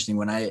interesting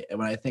when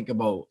I think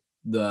about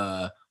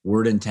the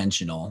word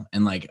intentional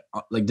and like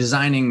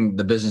designing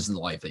the business and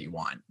the life that you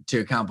want to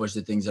accomplish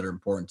the things that are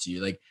important to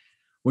you. Like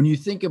when you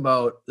think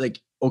about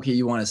like, okay,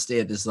 you want to stay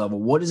at this level,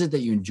 what is it that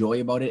you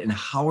enjoy about it? And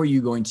how are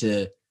you going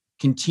to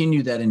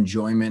continue that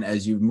enjoyment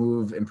as you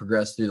move and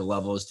progress through the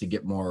levels to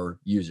get more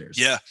users?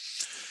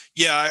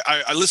 Yeah,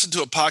 I listened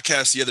to a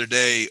podcast the other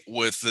day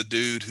with the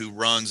dude who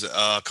runs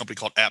a company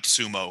called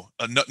AppSumo.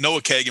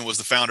 Noah Kagan was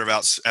the founder of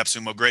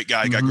AppSumo. Great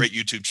guy, got a great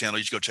YouTube channel.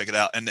 You should go check it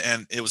out.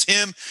 And it was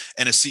him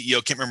and his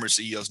CEO. Can't remember his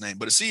CEO's name,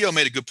 but his CEO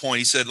made a good point.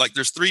 He said like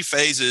there's 3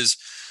 phases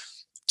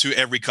to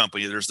every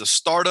company. There's the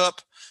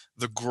startup,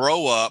 the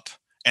grow up,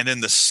 and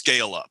then the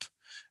scale up.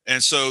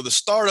 And so the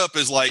startup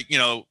is like,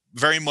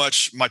 very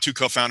much my 2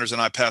 co-founders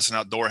and I passing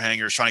out door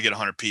hangers, trying to get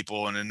 100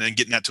 people and then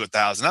getting that to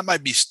 1,000. That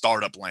might be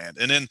startup land.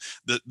 And then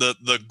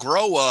the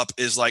grow up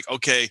is like,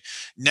 okay,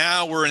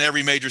 now we're in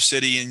every major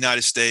city in the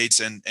United States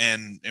and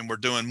we're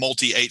doing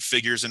multi 8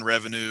 figures in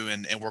revenue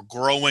and we're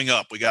growing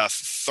up. We got a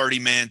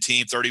 30-man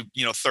team,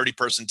 30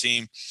 person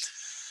team.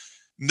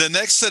 The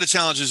next set of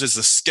challenges is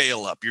the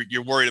scale up.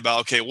 You're worried about,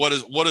 okay, what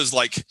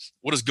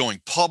does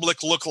going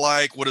public look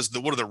like? What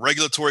are the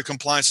regulatory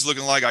compliances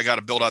looking like? I got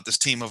to build out this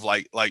team of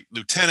like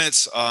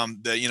lieutenants.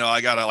 I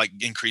got to like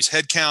increase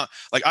headcount.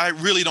 Like I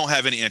really don't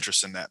have any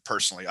interest in that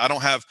personally. I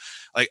don't have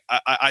like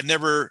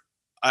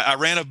I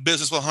ran a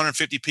business with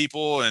 150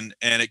 people and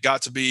it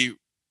got to be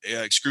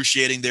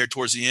excruciating there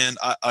towards the end.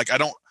 I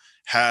don't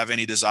have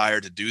any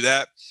desire to do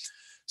that.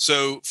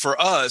 So for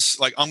us,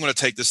 like I'm going to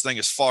take this thing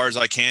as far as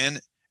I can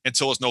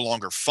until it's no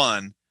longer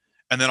fun.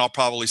 And then I'll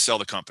probably sell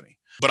the company,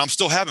 but I'm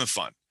still having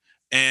fun.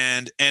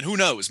 And who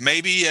knows,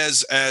 maybe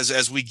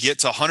as we get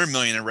to 100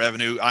 million in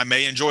revenue, I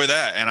may enjoy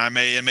that. And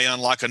it may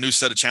unlock a new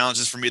set of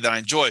challenges for me that I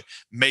enjoy,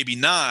 maybe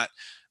not,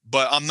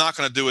 but I'm not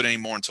going to do it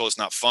anymore until it's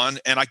not fun.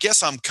 And I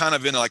guess I'm kind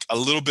of in like a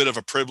little bit of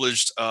a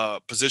privileged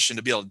position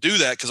to be able to do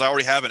that because I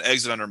already have an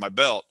exit under my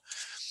belt.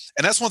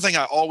 And that's one thing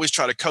I always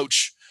try to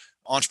coach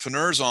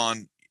entrepreneurs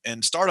on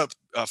and startup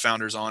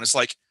founders on. It's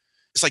like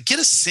get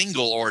a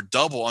single or a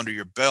double under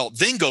your belt,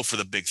 then go for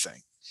the big thing.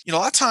 A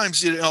lot of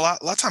times, a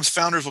lot of times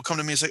founders will come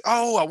to me and say,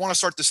 "Oh, I want to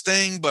start this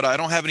thing, but I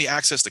don't have any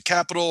access to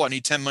capital. I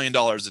need $10 million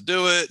to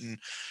do it." And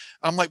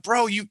I'm like,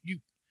 "Bro, you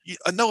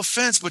no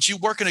offense, but you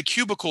work in a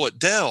cubicle at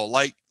Dell.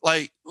 Like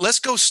let's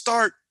go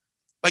start.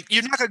 Like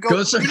you're not gonna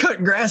go start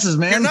cutting grasses,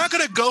 man. You're not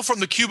gonna go from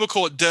the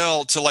cubicle at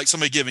Dell to like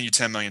somebody giving you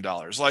 $10 million.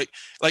 Like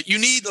you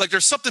need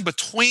there's something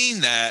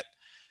between that."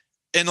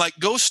 And like,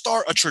 go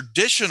start a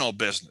traditional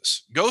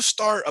business. Go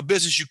start a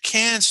business you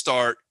can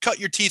start. Cut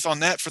your teeth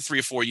on that for 3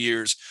 or 4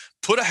 years.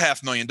 Put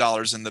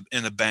 $500,000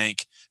 in the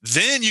bank.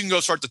 Then you can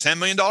go start the $10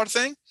 million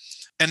thing.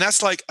 And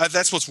that's like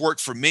that's what's worked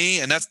for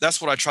me. And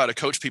that's what I try to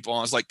coach people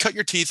on. Is like cut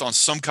your teeth on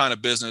some kind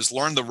of business,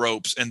 learn the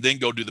ropes, and then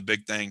go do the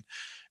big thing.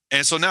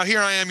 And so now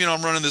here I am.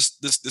 I'm running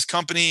this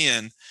company,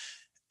 and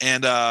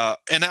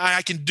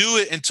I can do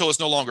it until it's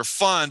no longer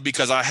fun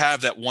because I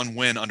have that one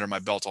win under my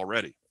belt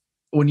already.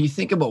 When you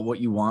think about what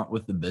you want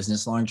with the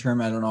business long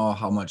term, I don't know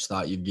how much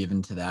thought you've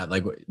given to that.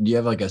 Like, do you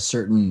have like a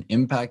certain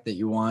impact that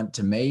you want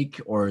to make,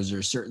 or is there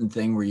a certain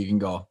thing where you can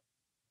go,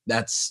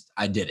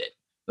 I did it?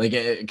 Like,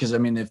 because I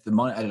mean, if the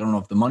money, I don't know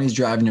if the money's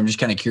driving. I'm just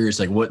kind of curious,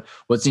 like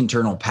what's the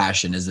internal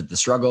passion? Is it the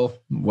struggle?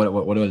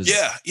 What is it?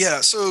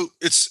 Yeah. So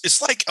it's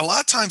like a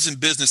lot of times in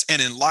business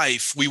and in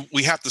life,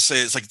 we have to say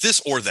it's like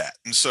this or that.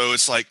 And so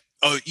it's like,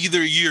 oh,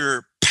 either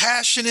you're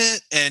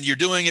passionate and you're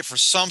doing it for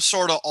some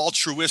sort of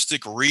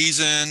altruistic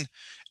reason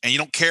and you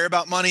don't care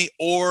about money,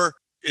 or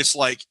it's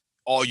like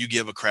all you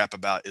give a crap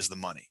about is the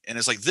money. And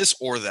it's like this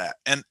or that.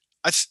 And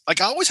I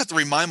always have to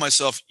remind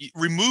myself,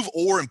 remove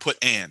or and put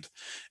and.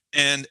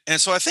 And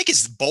so I think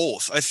it's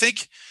both. I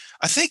think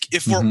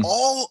if we're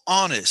all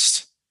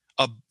honest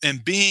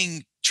and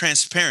being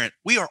transparent,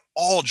 we are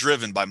all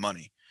driven by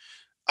money.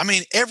 I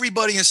mean,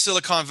 everybody in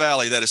Silicon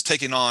Valley that is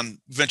taking on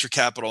venture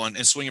capital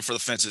and swinging for the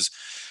fences,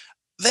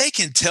 they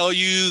can tell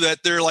you that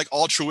they're like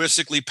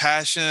altruistically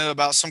passionate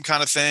about some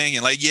kind of thing.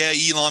 And like, yeah,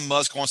 Elon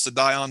Musk wants to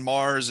die on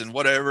Mars and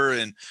whatever.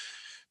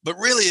 But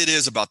really it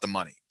is about the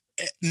money.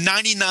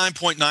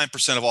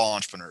 99.9% of all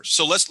entrepreneurs.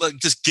 So let's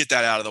just get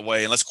that out of the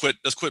way and let's quit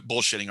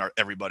bullshitting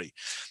everybody.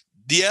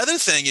 The other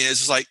thing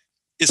is like,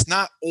 it's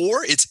not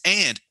or, it's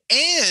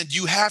and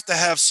you have to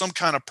have some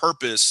kind of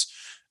purpose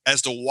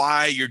as to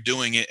why you're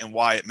doing it and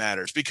why it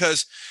matters.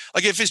 Because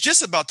like, if it's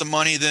just about the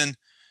money, then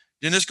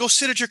just go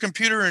sit at your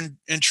computer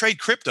and trade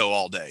crypto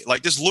all day.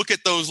 Like just look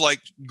at those like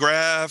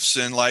graphs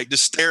and like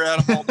just stare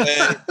at them all day.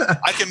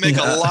 I can make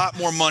a lot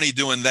more money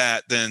doing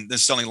that than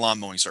selling lawn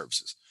mowing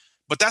services.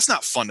 But that's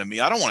not fun to me.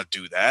 I don't want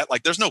to do that.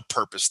 Like there's no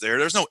purpose there.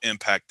 There's no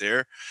impact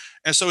there.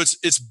 And so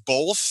it's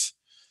both.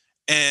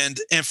 And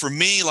for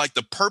me, like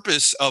the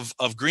purpose of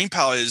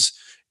GreenPal is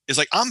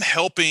like, I'm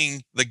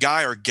helping the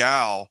guy or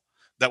gal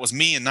that was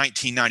me in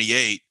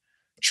 1998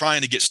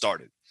 trying to get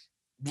started.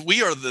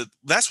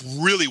 That's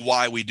really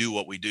why we do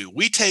what we do.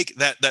 We take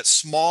that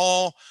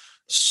small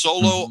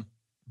solo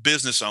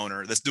business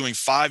owner that's doing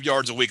 5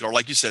 yards a week, or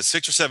like you said,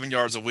 6 or 7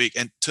 yards a week,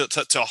 and to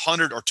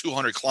 100 or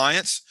 200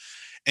 clients,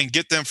 and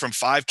get them from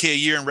 $5K a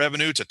year in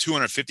revenue to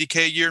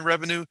 $250K a year in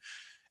revenue.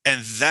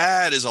 And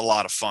that is a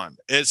lot of fun.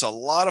 It's a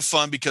lot of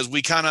fun because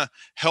we kind of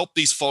help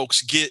these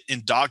folks get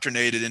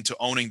indoctrinated into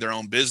owning their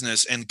own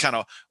business and kind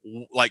of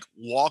like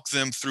walk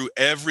them through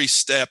every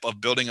step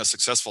of building a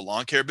successful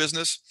lawn care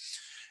business.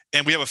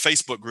 And we have a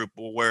Facebook group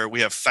where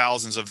we have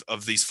thousands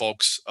of these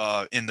folks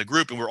in the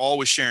group, and we're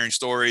always sharing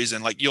stories.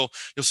 And like you'll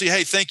see,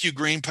 hey, thank you,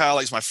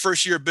 GreenPal. It's my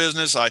first year of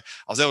business. I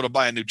was able to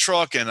buy a new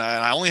truck, and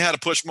I only had a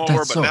push mower,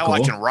 but now cool. I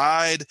can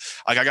ride.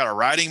 Like I got a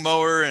riding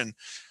mower, and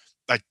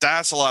like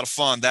that's a lot of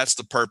fun. That's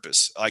the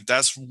purpose. Like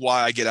that's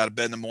why I get out of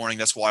bed in the morning.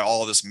 That's why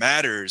all of this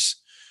matters.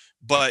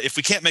 But if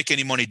we can't make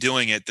any money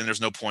doing it, then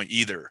there's no point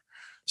either.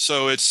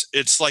 So it's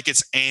like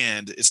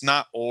it's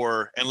not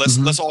or, and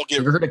let's all get.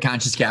 Have you heard of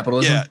conscious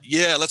capitalism?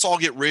 Yeah. Let's all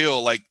get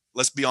real. Like,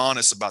 let's be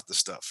honest about this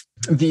stuff.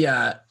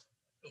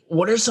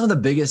 What are some of the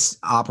biggest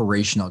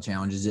operational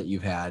challenges that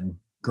you've had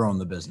growing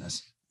the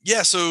business?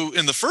 Yeah. So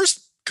in the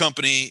first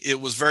company, it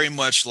was very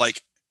much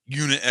like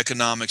unit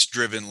economics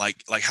driven.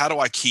 Like how do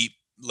I keep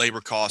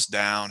labor costs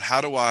down? How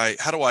do I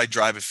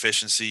drive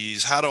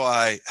efficiencies? How do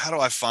I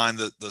find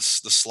the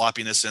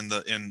sloppiness in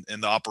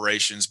the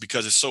operations,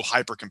 because it's so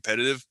hyper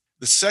competitive.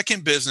 The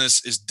second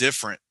business is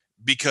different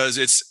because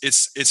it's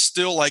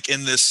still like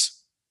in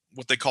this,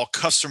 what they call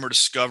customer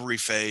discovery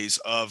phase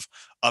of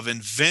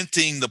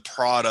inventing the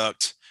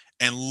product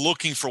and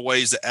looking for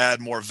ways to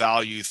add more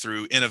value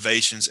through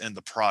innovations in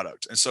the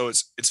product. And so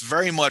it's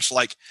very much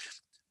like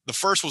the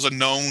first was a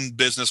known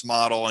business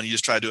model and you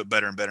just try to do it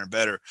better and better and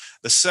better.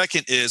 The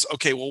second is,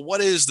 okay, well,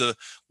 what is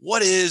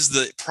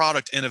the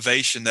product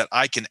innovation that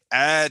I can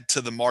add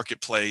to the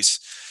marketplace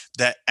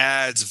that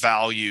adds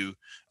value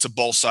to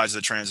both sides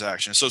of the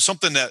transaction? So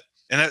something that,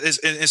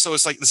 and so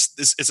it's like this,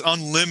 it's an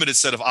unlimited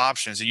set of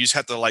options, and you just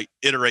have to like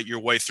iterate your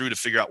way through to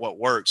figure out what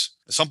works.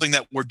 Something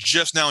that we're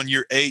just now in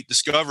year 8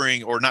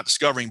 discovering, or not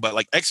discovering, but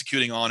like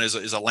executing on is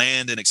a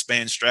land and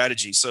expand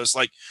strategy. So it's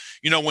like,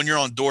 when you're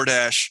on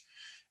DoorDash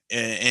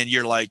and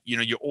you're like,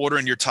 you're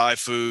ordering your Thai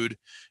food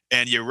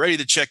and you're ready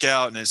to check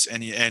out, and it's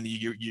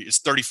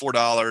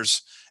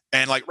 $34,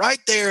 and like right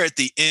there at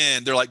the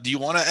end, they're like, do you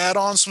want to add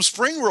on some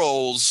spring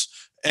rolls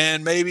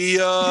and maybe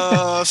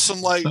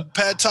some like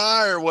pad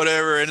thai or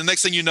whatever? And the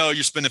next thing you know,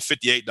 you're spending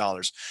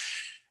 $58,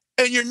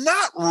 and you're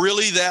not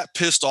really that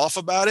pissed off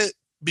about it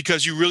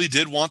because you really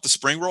did want the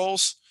spring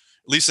rolls.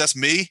 At least that's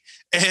me.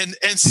 And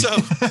so,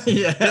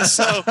 yeah. and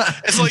so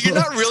you're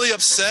not really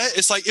upset.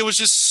 It's like, it was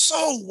just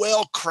so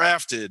well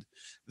crafted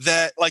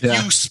that like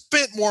you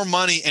spent more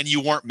money and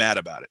you weren't mad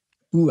about it.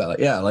 Ooh,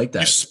 I like that.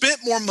 You spent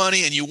more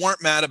money and you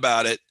weren't mad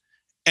about it.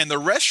 And the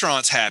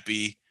restaurant's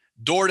happy,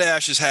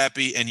 DoorDash is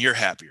happy, and you're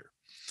happier.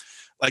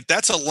 Like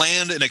that's a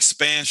land and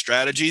expand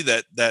strategy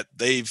that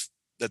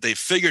they've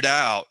figured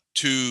out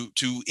to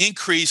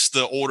increase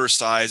the order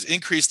size,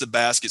 increase the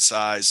basket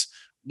size,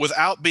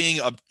 without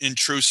being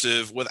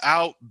intrusive,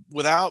 without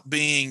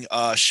being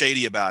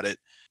shady about it,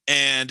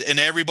 and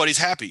everybody's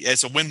happy.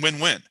 It's a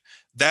win-win-win.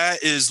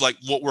 That is like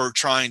what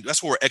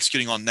that's what we're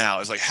executing on now.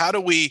 Is like, how do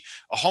a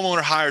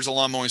homeowner hires a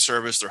lawn mowing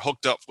service, they're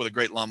hooked up with a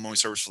great lawn mowing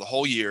service for the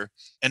whole year,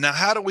 and now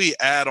how do we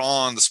add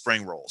on the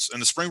spring rolls?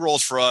 And the spring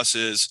rolls for us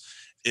is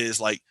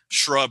like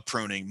shrub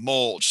pruning,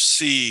 mulch,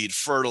 seed,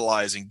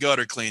 fertilizing,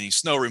 gutter cleaning,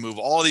 snow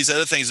removal, all these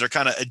other things that are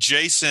kind of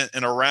adjacent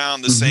and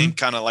around the same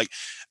kind of like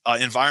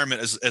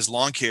environment as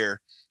lawn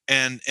care,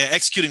 and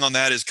executing on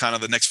that is kind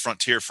of the next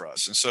frontier for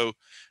us. And so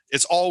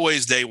it's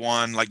always day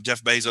one. Like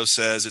Jeff Bezos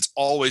says, it's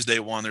always day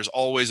one. There's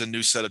always a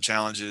new set of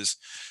challenges.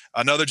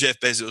 Another Jeff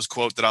Bezos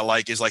quote that I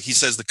like is like, he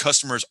says, the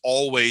customer is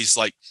always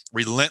like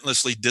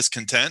relentlessly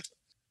discontent.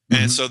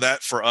 And so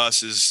that for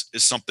us is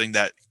something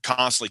that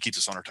constantly keeps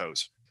us on our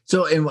toes.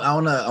 So, and I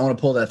want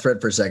to pull that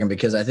thread for a second,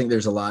 because I think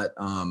there's a lot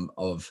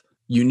of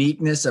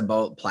uniqueness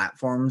about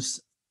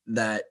platforms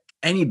that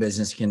any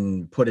business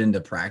can put into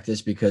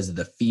practice because of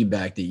the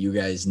feedback that you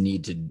guys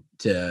need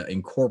to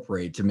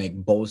incorporate to make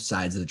both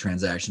sides of the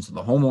transaction. So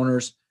the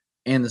homeowners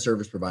and the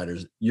service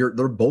providers,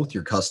 they're both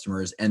your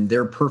customers, and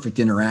their perfect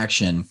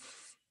interaction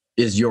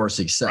is your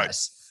success.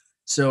 Right.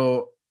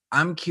 So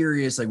I'm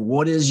curious, like,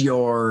 what is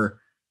your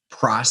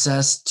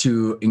process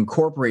to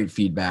incorporate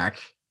feedback,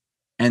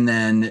 and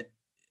then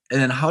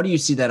how do you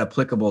see that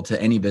applicable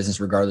to any business,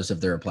 regardless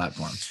if they're a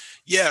platform?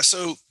 Yeah,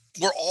 so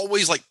we're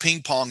always like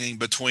ping-ponging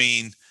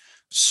between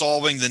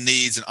solving the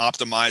needs and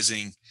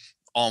optimizing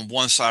on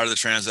one side of the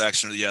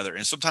transaction or the other.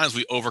 And sometimes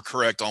we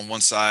overcorrect on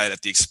one side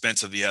at the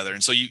expense of the other.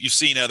 And so you've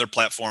seen other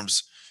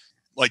platforms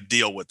like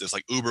deal with this,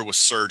 like Uber with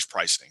surge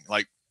pricing.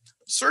 Like,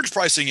 surge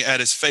pricing at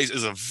its face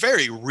is a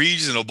very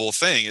reasonable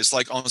thing. It's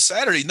like, on a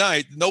Saturday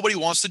night, nobody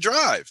wants to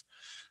drive,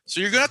 so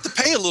you're going to have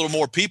to pay a little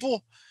more,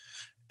 people.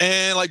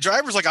 And like,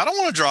 drivers like, I don't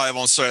want to drive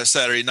on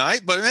Saturday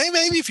night, but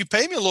maybe if you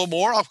pay me a little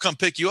more, I'll come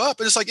pick you up.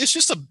 And it's like, it's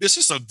just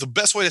the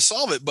best way to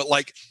solve it. But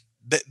like,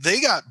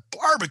 they got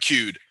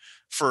barbecued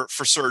for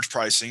surge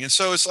pricing. And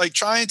so it's like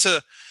trying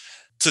to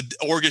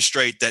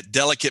orchestrate that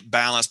delicate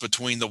balance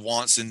between the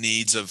wants and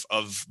needs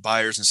of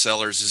buyers and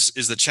sellers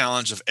is the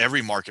challenge of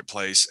every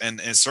marketplace.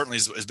 And certainly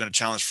has been a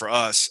challenge for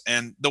us.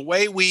 And the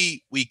way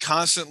we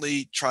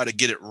constantly try to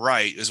get it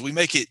right is we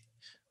make it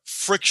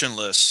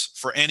frictionless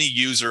for any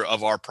user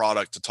of our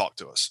product to talk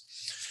to us,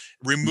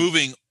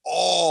 removing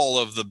all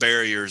of the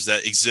barriers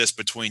that exist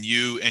between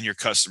you and your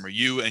customer,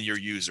 you and your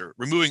user,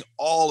 removing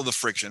all of the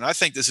friction. I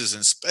think this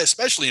is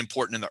especially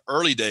important in the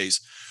early days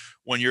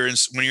when you're in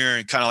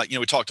kind of like,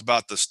 we talked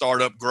about the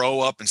startup,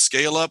 grow up and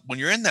scale up. When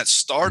you're in that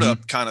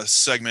startup kind of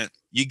segment,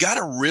 you got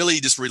to really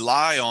just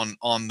rely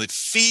on the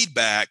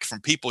feedback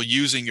from people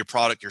using your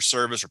product, your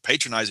service, or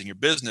patronizing your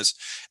business.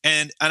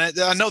 And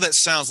I know that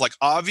sounds like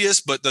obvious,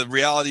 but the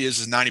reality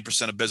is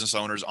 90% of business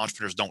owners,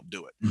 entrepreneurs don't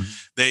do it.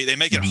 They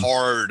make it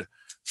hard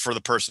for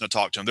the person to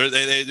talk to them.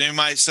 They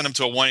might send them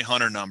to a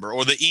 1-800 number,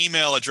 or the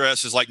email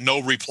address is like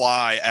no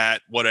reply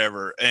at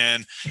whatever.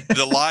 And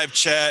the live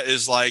chat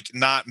is like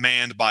not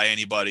manned by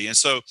anybody. And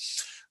so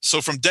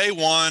from day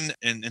one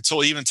and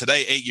until even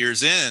today, 8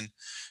 years in,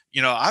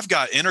 I've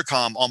got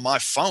Intercom on my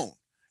phone,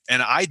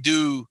 and I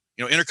do,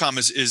 Intercom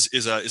is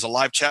a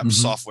live chat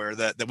software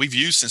that we've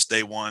used since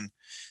day one.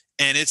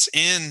 And it's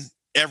in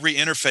every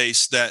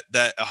interface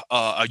that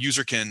a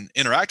user can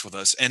interact with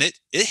us. And it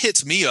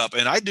hits me up,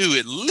 and I do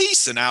at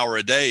least an hour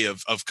a day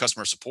of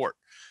customer support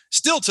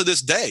still to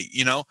this day,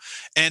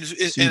 and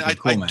I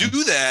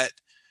do that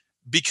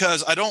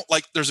because I don't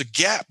like, there's a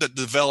gap that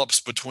develops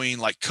between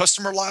like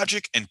customer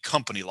logic and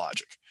company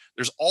logic.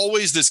 There's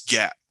always this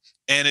gap.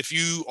 And if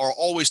you are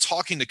always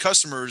talking to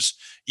customers,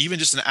 even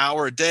just an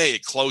hour a day,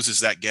 it closes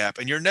that gap.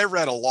 And you're never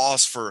at a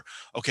loss for,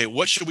 okay,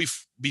 what should we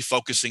be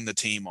focusing the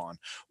team on?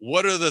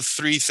 What are the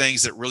 3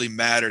 things that really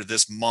matter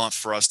this month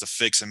for us to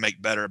fix and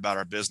make better about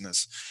our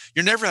business?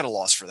 You're never at a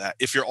loss for that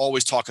if you're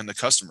always talking to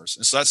customers.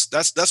 And so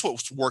that's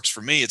what works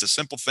for me. It's a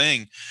simple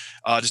thing.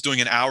 Just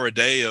doing an hour a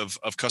day of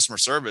customer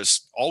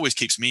service always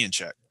keeps me in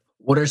check.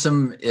 Are there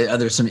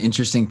some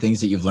interesting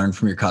things that you've learned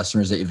from your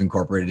customers that you've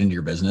incorporated into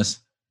your business?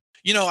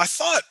 I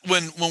thought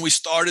when we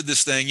started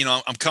this thing,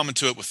 I'm coming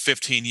to it with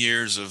 15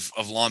 years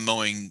of lawn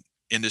mowing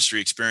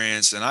industry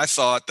experience. And I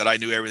thought that I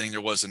knew everything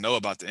there was to know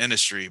about the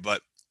industry,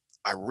 but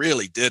I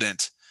really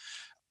didn't.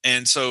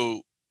 And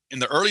so in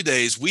the early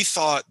days, we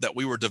thought that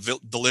we were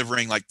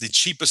delivering like the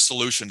cheapest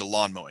solution to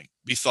lawn mowing.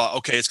 We thought,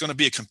 okay, it's going to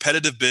be a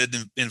competitive bid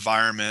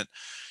environment.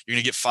 You're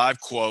going to get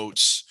 5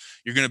 quotes.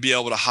 You're going to be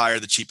able to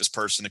hire the cheapest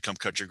person to come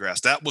cut your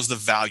grass. That was the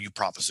value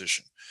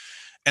proposition.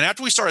 And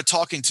after we started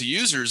talking to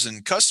users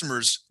and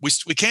customers,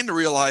 we came to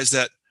realize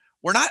that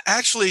we're not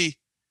actually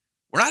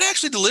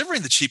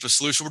delivering the cheapest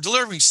solution. We're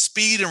delivering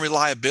speed and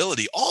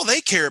reliability. All they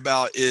care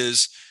about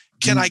is,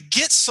 can I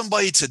get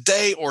somebody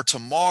today or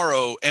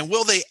tomorrow, and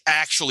will they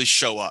actually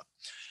show up?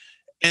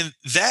 And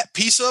that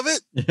piece of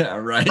it,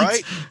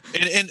 right?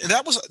 And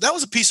that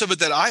was a piece of it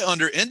that I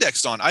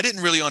under-indexed on. I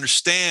didn't really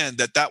understand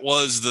that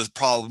was the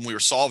problem we were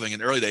solving in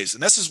the early days.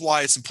 And this is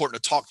why it's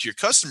important to talk to your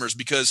customers,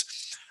 because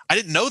I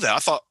didn't know that. I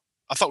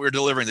thought we were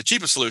delivering the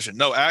cheapest solution.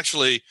 No,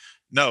 actually,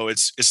 no,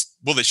 it's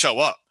will they show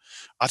up?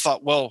 I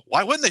thought, well,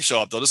 why wouldn't they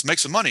show up? They'll just make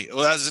some money.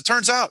 Well, as it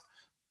turns out,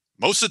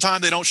 most of the time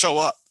they don't show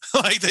up.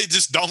 Like, they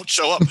just don't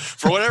show up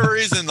for whatever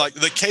reason. Like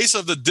the case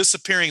of the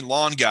disappearing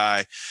lawn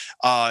guy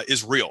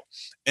is real.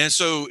 And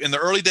so in the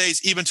early days,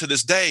 even to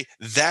this day,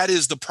 that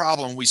is the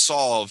problem we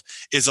solve,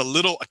 is a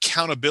little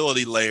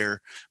accountability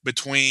layer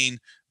between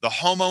the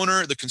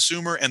homeowner, the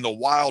consumer, and the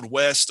wild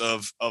west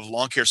of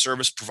lawn care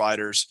service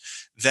providers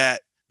that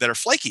are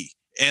flaky.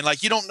 And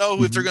like, you don't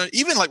know if they're going to,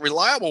 even like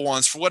reliable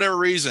ones for whatever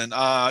reason,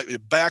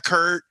 back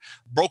hurt,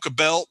 broke a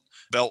belt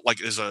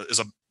like is a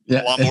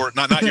lawnmower,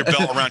 not your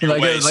belt around your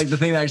waist. Like the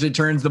thing that actually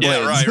turns the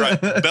blades. Yeah,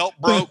 right. Belt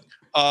broke.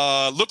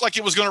 Looked like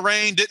it was going to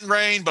rain, didn't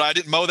rain, but I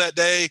didn't mow that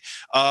day.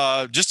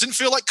 Just didn't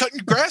feel like cutting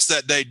grass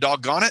that day,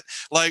 doggone it.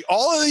 Like,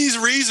 all of these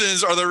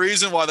reasons are the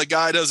reason why the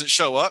guy doesn't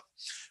show up.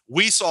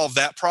 We solved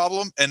that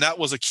problem, and that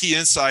was a key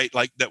insight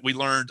like that we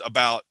learned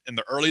about in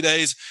the early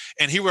days.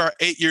 And here we are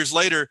 8 years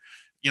later,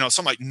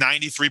 something like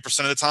 93%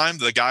 of the time,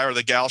 the guy or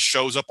the gal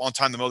shows up on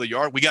time to mow the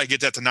yard. We got to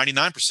get that to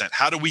 99%.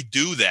 How do we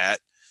do that?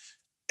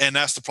 And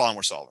that's the problem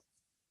we're solving.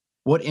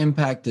 What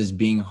impact does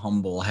being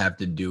humble have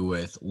to do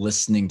with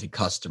listening to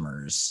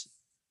customers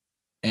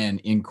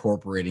and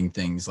incorporating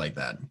things like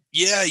that?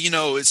 Yeah,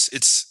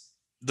 it's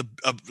the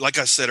like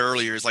I said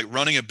earlier, it's like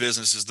running a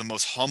business is the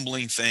most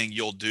humbling thing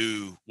you'll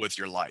do with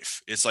your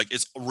life. It's like,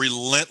 it's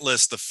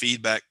relentless. The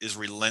feedback is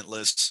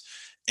relentless,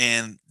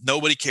 and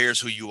nobody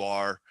cares who you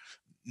are.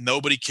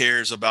 Nobody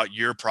cares about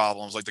your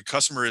problems. Like, the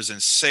customer is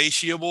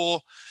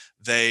insatiable.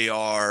 They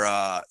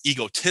are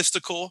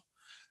egotistical.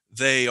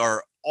 They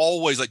are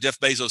always, like Jeff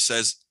Bezos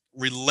says,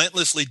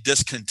 relentlessly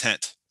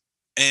discontent.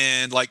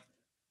 And like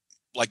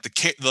the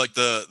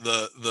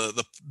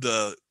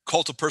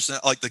cult of person,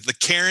 like the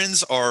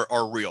Karens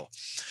are real.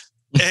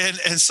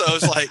 And so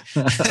it's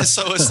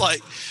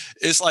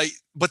like,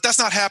 but that's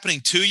not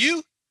happening to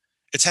you.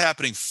 It's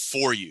happening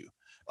for you.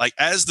 Like,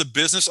 as the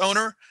business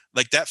owner,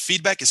 like, that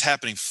feedback is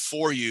happening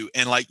for you.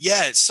 And like,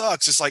 yeah, it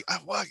sucks. It's like,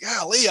 well,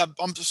 golly, I'm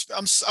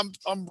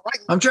writing.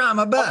 I'm trying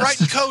my best. I'm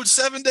writing code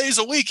 7 days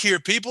a week here,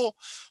 people.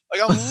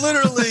 Like, I'm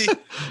literally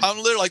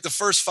like, the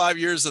first 5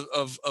 years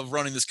of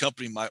running this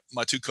company, my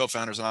two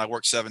co-founders and I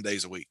worked 7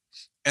 days a week.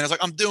 And it's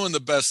like, I'm doing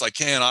the best I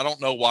can. I don't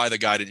know why the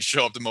guy didn't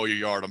show up to mow your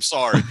yard. I'm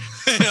sorry.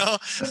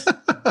 But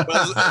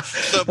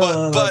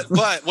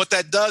what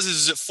that does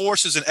is it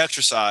forces an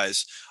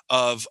exercise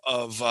of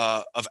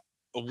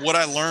what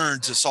I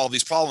learned to solve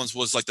these problems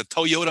was like the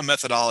Toyota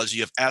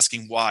methodology of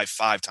asking why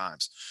 5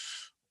 times.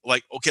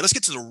 Like, okay, let's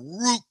get to the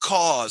root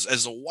cause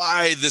as to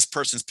why this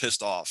person's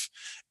pissed off.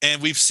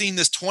 And we've seen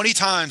this 20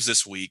 times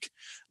this week.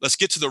 Let's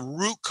get to the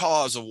root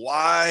cause of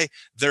why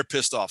they're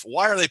pissed off.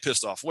 Why are they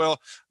pissed off? Well,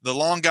 the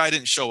lawn guy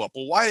didn't show up.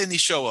 Well, why didn't he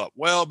show up?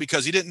 Well,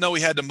 because he didn't know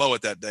he had to mow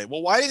it that day.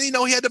 Well, why didn't he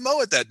know he had to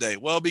mow it that day?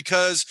 Well,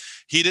 because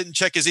he didn't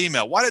check his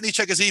email. Why didn't he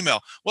check his email?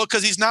 Well,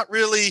 because he's not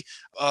really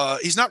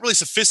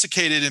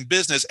sophisticated in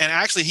business, and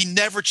actually he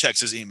never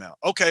checks his email.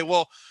 Okay,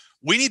 well,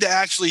 we need to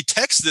actually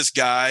text this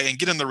guy and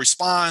get him to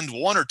respond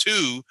 1 or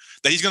 2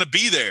 that he's going to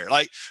be there.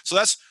 Like, so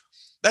that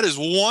is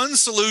one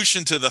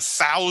solution to the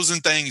 1,000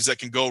 things that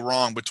can go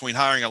wrong between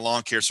hiring a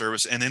lawn care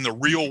service and in the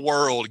real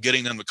world,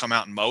 getting them to come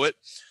out and mow it.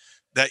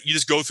 That you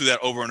just go through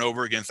that over and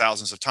over again,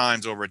 thousands of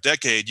times over a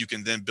decade, you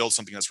can then build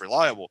something that's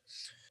reliable.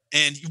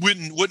 And you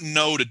wouldn't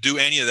know to do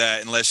any of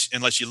that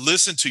unless you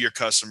listen to your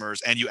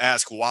customers and you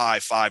ask why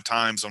 5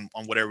 times on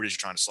whatever it is you're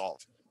trying to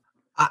solve.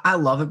 I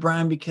love it,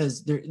 Brian,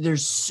 because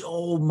there's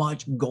so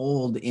much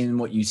gold in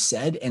what you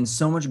said and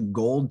so much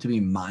gold to be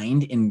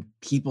mined in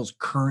people's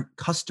current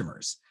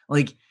customers.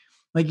 Like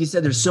you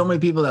said, there's so many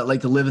people that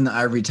like to live in the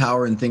ivory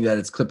tower and think that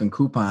it's clipping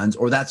coupons,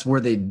 or that's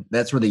where they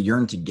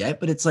yearn to get.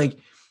 But it's like,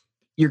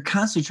 you're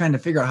constantly trying to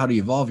figure out how to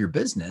evolve your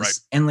business. Right.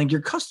 And like, your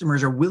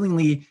customers are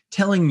willingly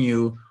telling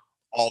you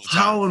all the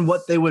time how and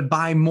what they would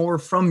buy more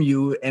from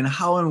you and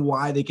how and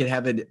why they could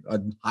have a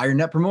higher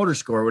net promoter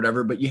score or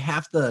whatever. But you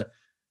have to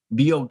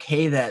be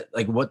okay that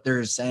like what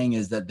they're saying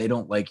is that they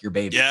don't like your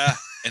baby. Yeah.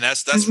 And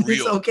that's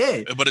real. It's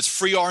okay. But it's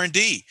free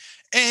R&D.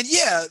 And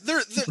yeah,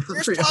 there's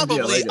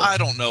probably, I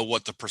don't know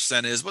what the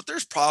percent is, but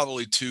there's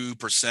probably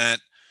 2%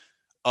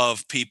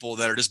 of people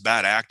that are just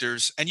bad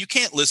actors, and you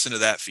can't listen to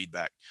that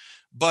feedback.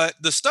 But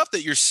the stuff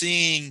that you're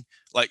seeing,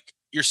 like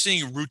you're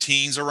seeing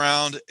routines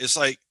around, it's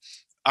like,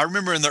 I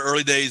remember in the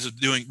early days of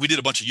we did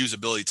a bunch of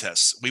usability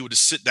tests. We would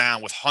just sit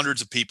down with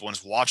hundreds of people and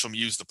just watch them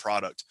use the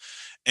product.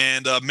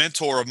 And a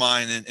mentor of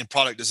mine in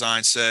product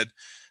design said,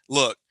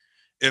 look,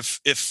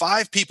 if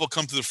 5 people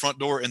come through the front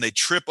door and they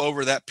trip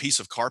over that piece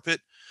of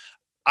carpet,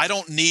 I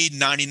don't need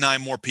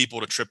 99 more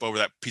people to trip over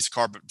that piece of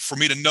carpet for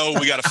me to know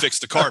we got to fix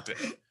the carpet.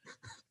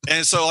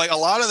 And so like a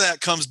lot of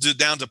that comes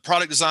down to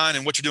product design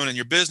and what you're doing in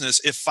your business.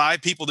 If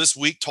 5 people this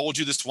week told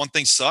you this one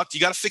thing sucked, you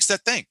got to fix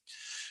that thing.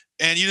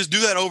 And you just do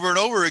that over and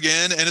over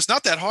again. And it's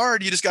not that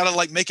hard. You just got to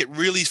like make it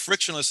really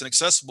frictionless and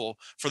accessible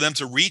for them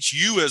to reach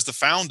you as the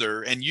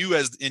founder and you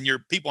as in your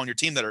people on your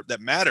team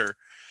that matter,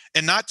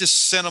 and not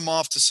just send them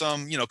off to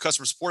some,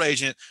 customer support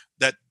agent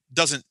that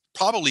doesn't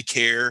probably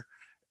care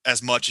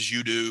as much as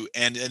you do.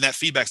 And that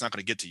feedback's not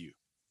going to get to you.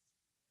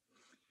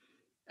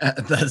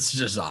 That's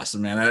just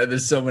awesome, man.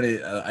 There's so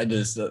many, I like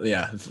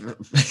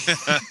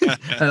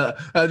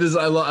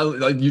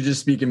you just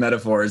speak in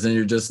metaphors and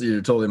you're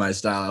totally my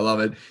style. I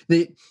love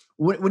it.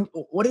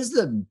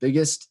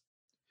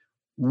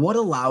 What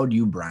allowed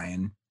you,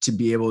 Brian, to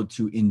be able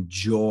to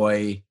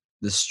enjoy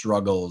the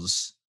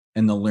struggles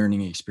and the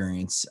learning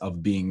experience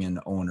of being an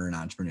owner and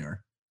entrepreneur?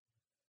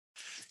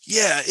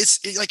 Yeah,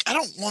 like, I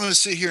don't want to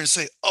sit here and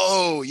say,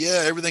 oh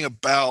yeah, everything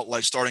about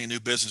like starting a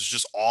new business is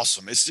just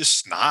awesome. It's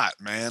just not,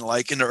 man.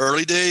 Like in the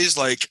early days,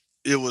 like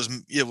it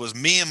was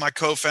me and my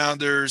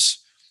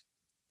co-founders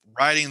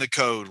writing the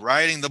code,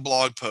 writing the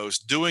blog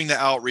post, doing the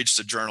outreach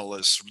to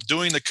journalists,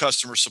 doing the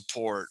customer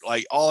support,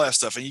 like all that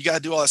stuff. And you got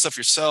to do all that stuff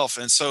yourself.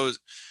 And so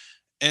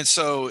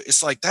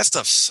it's like that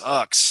stuff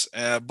sucks,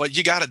 but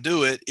you got to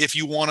do it if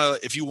you want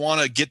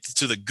to get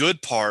to the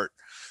good part,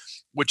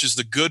 which is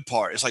the good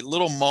part. It's like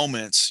little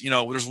moments.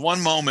 There's one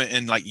moment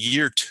in like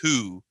year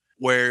two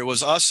where it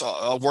was us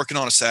working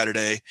on a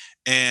Saturday,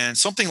 and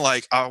something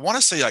like, I want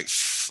to say like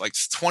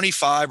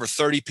 25 or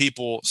 30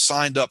 people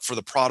signed up for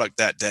the product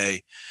that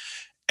day,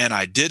 and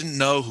I didn't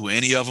know who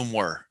any of them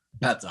were.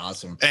 That's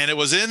awesome. And it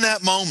was in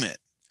that moment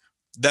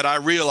that I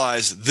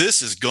realized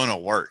this is gonna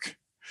work.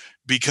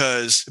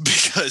 Because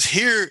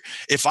here,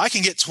 if I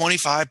can get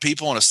 25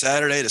 people on a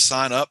Saturday to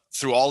sign up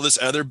through all this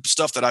other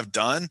stuff that I've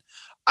done,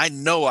 I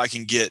know I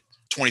can get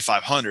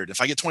 2,500.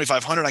 If I get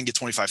 2,500, I can get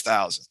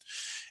 25,000.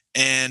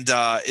 And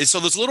so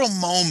there's little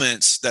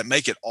moments that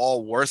make it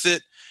all worth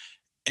it.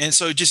 And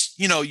so you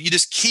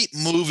just keep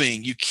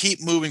moving. You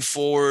keep moving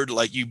forward.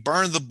 Like, you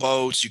burn the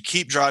boats, you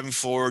keep driving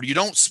forward.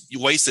 You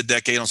waste a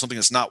decade on something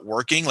that's not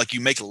working. Like, you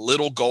make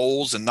little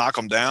goals and knock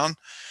them down.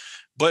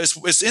 But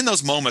it's in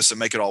those moments that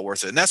make it all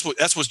worth it. And that's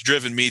what's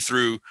driven me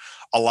through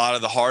a lot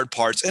of the hard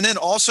parts. And then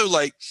also,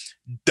 like,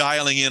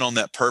 dialing in on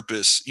that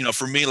purpose.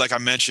 For me, like I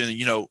mentioned,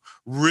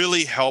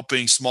 really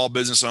helping small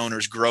business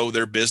owners grow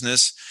their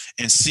business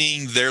and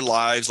seeing their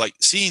lives, like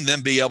seeing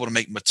them be able to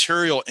make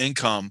material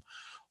income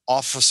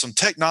off of some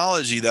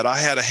technology that I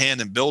had a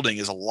hand in building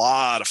is a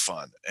lot of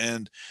fun.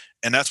 And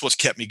that's what's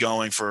kept me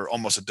going for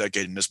almost a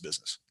decade in this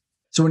business.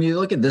 So when you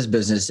look at this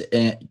business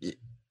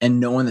and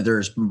knowing that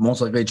there's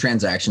most likely a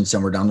transaction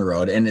somewhere down the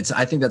road, and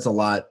I think that's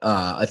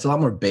it's a lot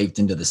more baked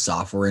into the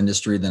software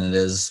industry than it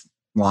is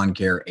lawn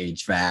care,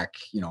 HVAC,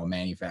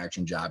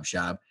 manufacturing, job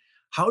shop.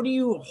 How do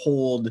you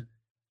hold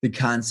the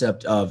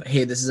concept of,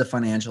 hey, this is a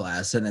financial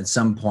asset, and at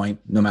some point,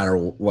 no matter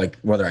like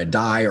whether I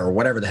die or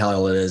whatever the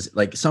hell it is,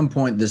 like at some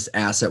point this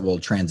asset will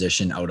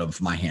transition out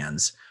of my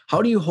hands?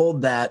 How do you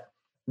hold that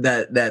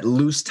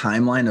loose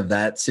timeline of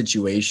that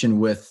situation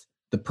with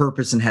the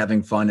purpose and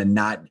having fun and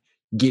not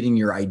getting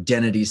your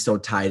identity so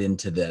tied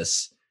into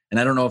this? And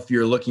I don't know if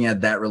you're looking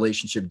at that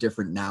relationship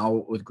different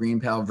now with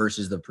GreenPal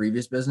versus the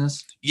previous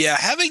business. Yeah,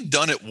 having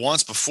done it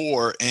once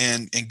before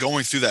and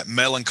going through that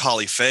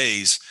melancholy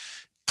phase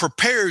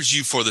prepares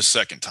you for the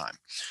second time.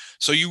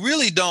 So you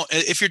really don't,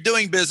 if you're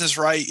doing business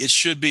right, it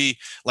should be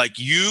like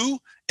you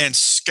and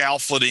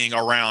scaffolding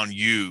around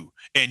you,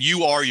 and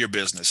you are your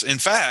business. In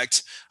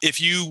fact,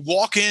 if you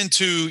walk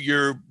into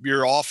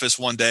your office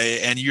one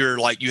day and you're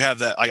like, you have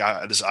that,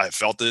 I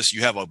felt this,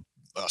 you have a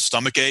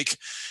stomach ache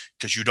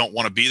because you don't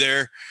want to be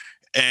there.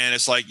 And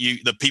it's like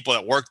the people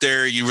that work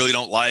there, you really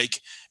don't like,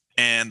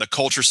 and the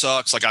culture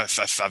sucks. Like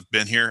I've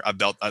been here. I've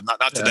dealt,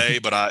 not today,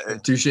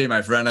 but touche,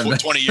 my friend.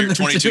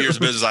 22 years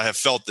of business, I have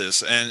felt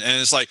this. And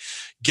it's like,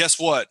 guess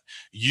what?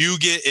 You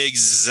get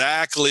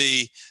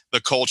exactly the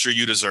culture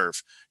you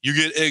deserve. You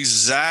get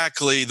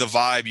exactly the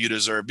vibe you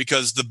deserve,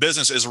 because the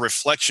business is a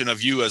reflection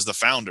of you as the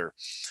founder.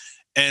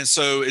 And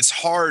so it's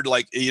hard,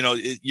 like, a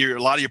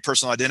lot of your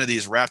personal identity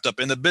is wrapped up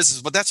in the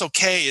business, but that's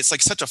okay. It's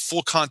like such a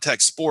full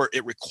contact sport.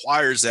 It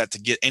requires that to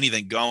get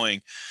anything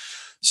going.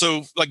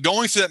 So like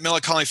going through that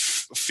melancholy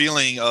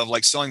feeling of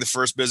like selling the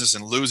first business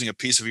and losing a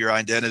piece of your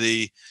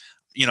identity,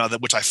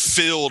 which I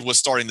filled with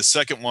starting the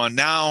second one.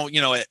 Now,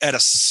 at a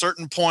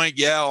certain point,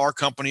 yeah, our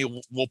company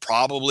will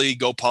probably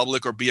go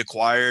public or be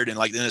acquired, and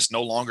like then it's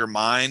no longer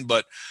mine.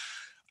 But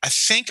I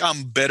think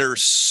I'm better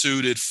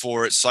suited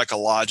for it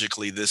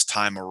psychologically this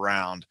time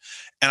around.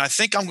 And I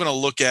think I'm going to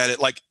look at it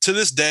like, to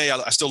this day,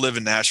 I still live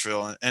in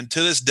Nashville. And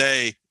to this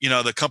day,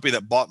 the company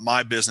that bought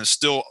my business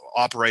still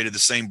operated the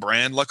same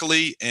brand,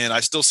 luckily. And I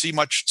still see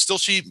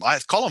I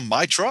call them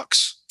my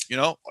trucks,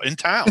 in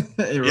town.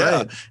 Right.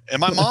 Yeah. And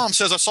my mom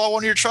says, I saw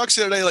one of your trucks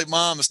the other day. Like,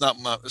 Mom, it's not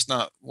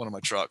one of my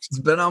trucks. It's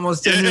been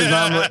almost 10 years,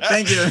 Mom.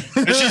 Thank you.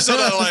 And she said,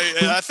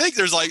 and I think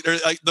there's like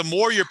the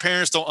more your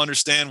parents don't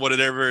understand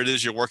whatever it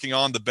is you're working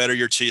on, the better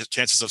your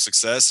chances of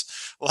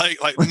success. Like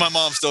my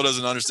mom still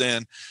doesn't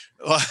understand.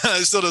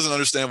 Still doesn't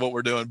understand what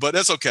we're doing, but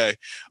that's okay.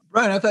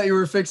 Brian, I thought you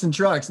were fixing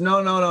trucks. No,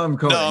 I'm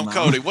Cody. No, I'm Mom.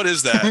 Cody. What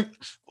is that?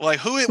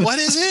 Like, what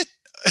is it?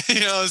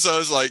 So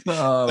it's like,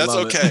 that's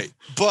okay.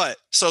 But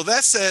so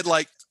that said,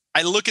 like,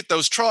 I look at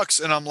those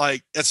trucks and I'm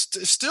like,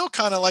 it's still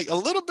kind of like a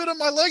little bit of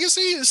my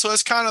legacy. And so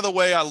that's kind of the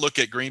way I look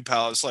at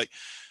GreenPal. It's like,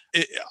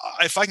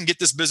 if I can get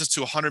this business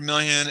to 100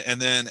 million,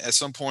 and then at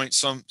some point,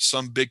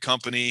 some big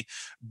company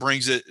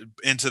brings it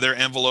into their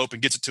envelope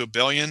and gets it to $1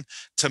 billion,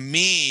 to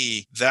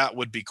me, that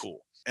would be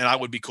cool. And I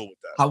would be cool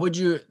with that. How would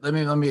you, let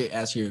me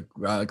ask you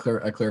a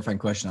clarifying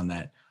question on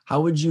that. How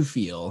would you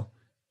feel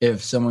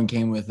if someone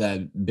came with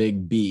that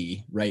big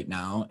B right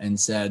now and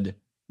said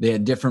they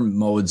had different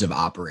modes of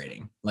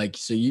operating? Like,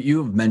 so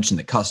you've mentioned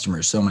the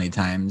customers so many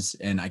times,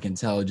 and I can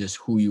tell just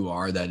who you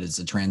are, that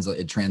it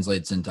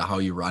translates into how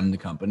you run the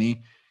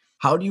company.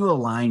 how do you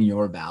align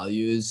your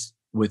values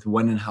with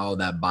when and how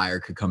that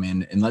buyer could come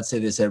in? And let's say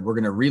they said, we're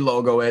going to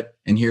relogo it,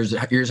 and here's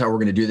how we're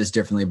going to do this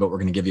differently, but we're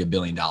going to give you $1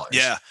 billion.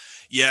 Yeah.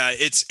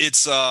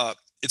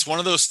 It's one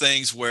of those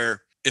things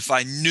where if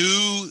I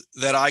knew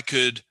that I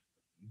could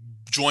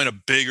join a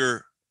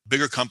bigger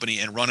company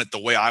and run it the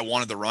way I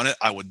wanted to run it,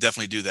 I would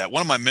definitely do that.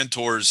 One of my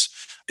mentors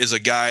is a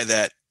guy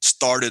that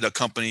started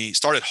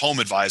Home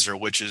Advisor,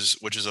 which is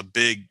a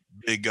big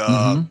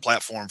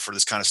platform for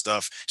this kind of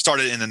stuff.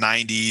 Started in the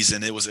 90s,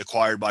 and it was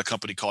acquired by a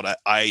company called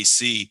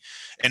IAC.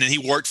 And then he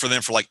worked for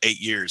them for like 8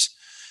 years.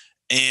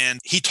 And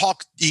he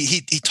talks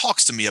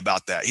to me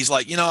about that. He's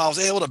like, I was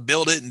able to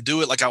build it and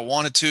do it like I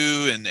wanted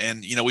to.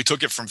 And we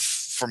took it from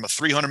a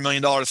 $300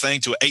 million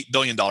thing to an $8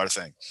 billion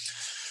thing.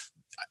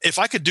 If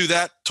I could do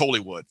that, totally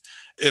would.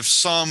 If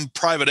some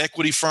private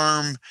equity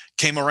firm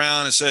came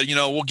around and said,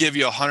 we'll give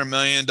you $100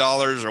 million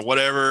or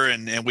whatever,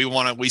 and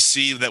we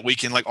see that we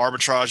can like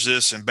arbitrage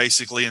this and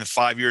basically in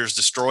 5 years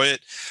destroy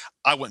it,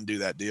 I wouldn't do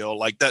that deal.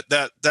 Like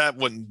that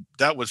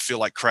would feel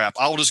like crap.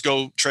 I'll just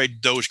go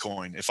trade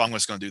Dogecoin if I'm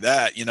just going to do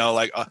that. You know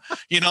what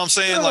I'm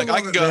saying? Like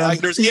I can go.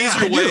 There's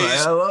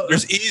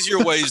easier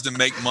ways to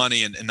make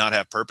money and not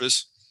have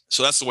purpose.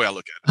 So that's the way I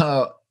look at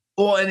it.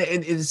 Well, and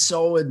it's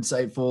so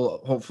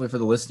insightful, hopefully for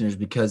the listeners,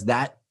 because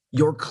that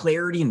your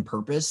clarity and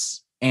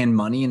purpose and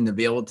money and to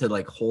be able to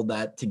like hold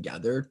that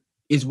together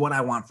is what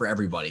I want for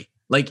everybody.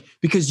 Like,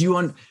 because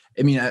I'm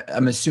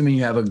assuming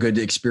you have a good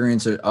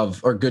experience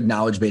or good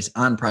knowledge base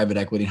on private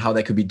equity and how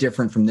that could be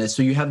different from this.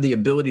 So you have the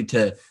ability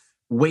to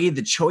weigh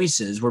the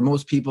choices where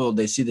most people,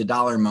 they see the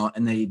dollar amount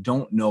and they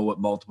don't know what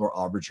multiple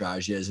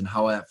arbitrage is and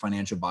how that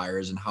financial buyer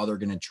is and how they're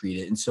going to treat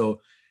it. And so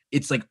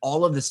it's like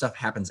all of this stuff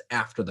happens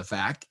after the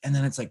fact. And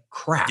then it's like,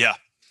 crap. Yeah.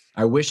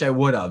 I wish I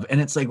would have.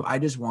 And it's like, I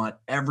just want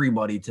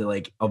everybody to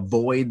like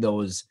avoid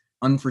those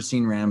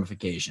unforeseen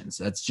ramifications.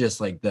 That's just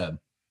like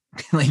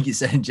like you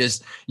said,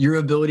 just your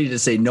ability to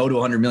say no to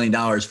 $100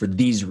 million for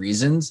these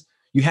reasons.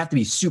 You have to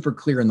be super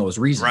clear in those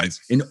reasons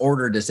in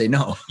order to say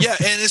no. Yeah.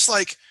 And it's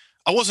like,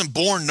 I wasn't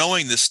born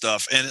knowing this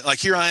stuff. And like,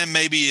 here I am,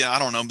 maybe, I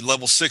don't know,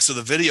 level 6 of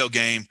the video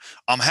game.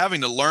 I'm having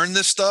to learn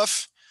this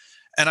stuff.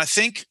 And I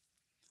think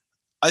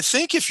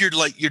if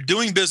you're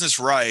doing business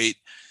right,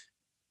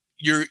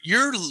 your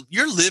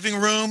living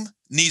room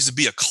needs to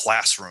be a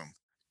classroom.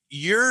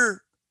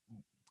 Your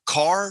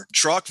car,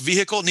 truck,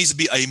 vehicle needs to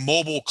be a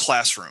mobile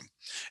classroom.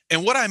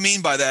 And what I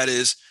mean by that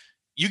is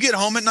you get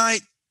home at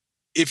night,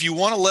 if you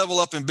want to level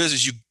up in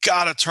business, you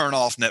got to turn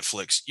off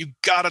Netflix. You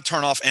got to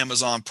turn off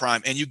Amazon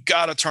Prime, and you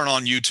got to turn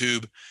on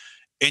YouTube,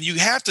 and you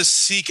have to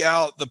seek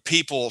out the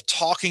people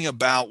talking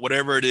about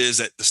whatever it is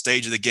at the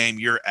stage of the game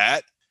you're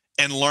at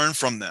and learn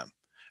from them.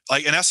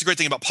 Like, and that's the great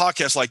thing about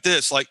podcasts like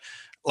this. Like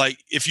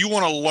if you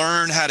want to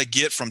learn how to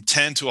get from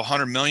 10 to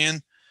 100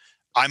 million,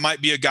 I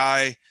might be a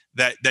guy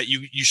that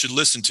you should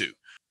listen to.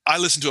 I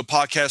listened to a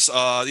podcast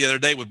the other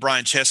day with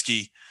Brian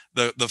Chesky,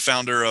 the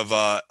founder of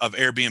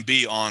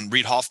Airbnb, on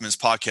Reid Hoffman's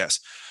podcast.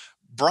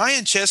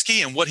 Brian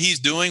Chesky and what he's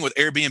doing with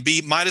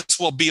Airbnb might as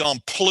well be on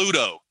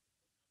Pluto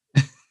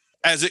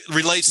as it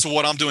relates to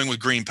what I'm doing with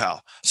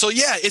GreenPal. So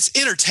yeah, it's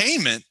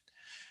entertainment.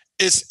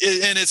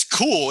 It's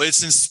cool.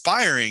 It's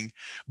inspiring,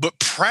 but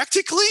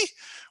practically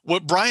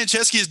what Brian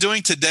Chesky is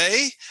doing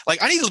today,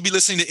 like I need to be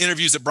listening to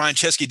interviews that Brian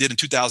Chesky did in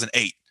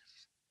 2008.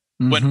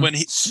 When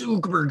he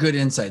super good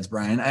insights,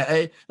 Brian.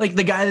 I like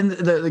the guy in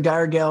the guy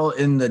or gal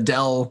in the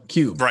Dell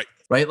Cube,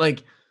 right?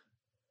 Like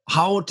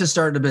how to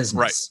start a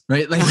business,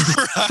 right? Like,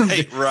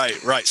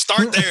 right.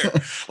 Start there.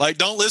 Like,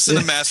 don't listen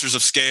to Masters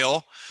of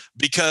Scale,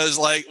 because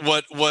like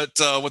what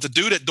the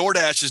dude at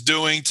DoorDash is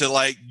doing to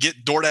like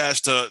get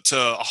DoorDash to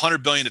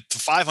 100 billion to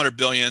 500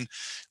 billion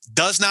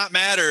does not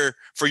matter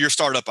for your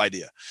startup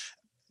idea.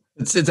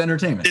 It's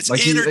entertainment. It's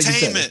like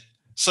entertainment.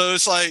 So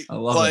it's like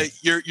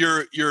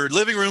your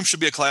living room should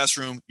be a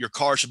classroom. Your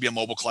car should be a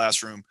mobile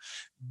classroom.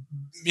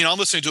 I'm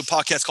listening to a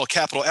podcast called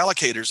Capital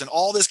Allocators, and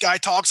all this guy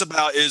talks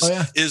about is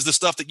the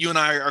stuff that you and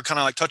I are kind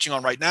of like touching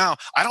on right now.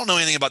 I don't know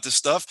anything about this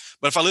stuff,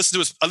 but if I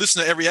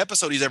listen to every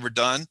episode he's ever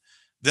done,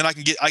 then I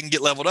can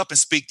get leveled up and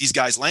speak these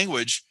guys'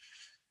 language.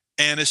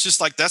 And it's just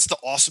like, that's the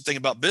awesome thing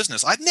about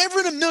business. I'd never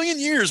in a million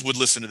years would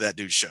listen to that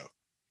dude's show,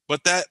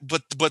 but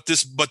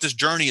this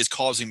journey is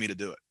causing me to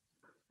do it.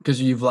 Because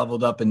you've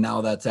leveled up and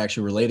now that's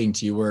actually relating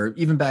to you, where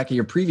even back at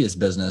your previous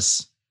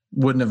business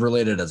wouldn't have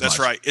related as much. That's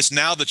right. It's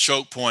now the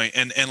choke point.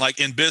 And like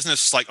in business,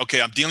 it's like,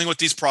 okay, I'm dealing with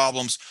these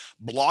problems.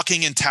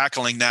 Blocking and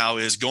tackling now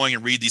is going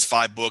and read these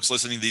 5 books,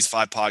 listening to these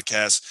 5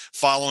 podcasts,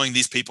 following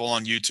these people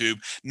on YouTube.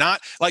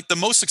 Not like the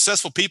most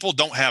successful people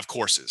don't have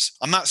courses.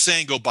 I'm not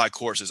saying go buy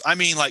courses. I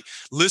mean, like,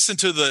 listen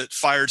to the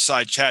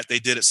Fireside Chat they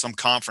did at some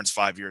conference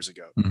 5 years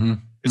ago.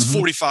 It's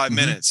 45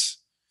 minutes.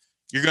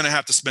 You're going to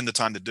have to spend the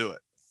time to do it.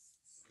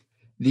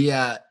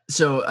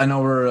 So I know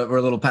we're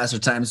a little past our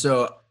time.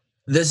 So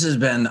this has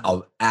been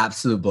an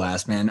absolute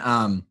blast,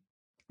 man.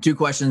 2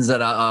 questions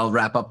that I'll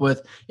wrap up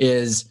with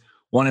is,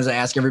 one is I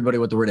ask everybody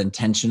what the word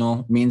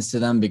intentional means to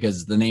them,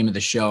 because the name of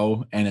the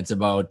show, and it's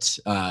about,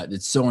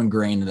 it's so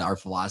ingrained in our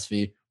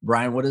philosophy.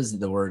 Brian, what does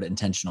the word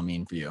intentional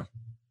mean for you?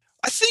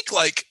 I think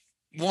like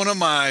One of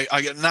my,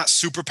 not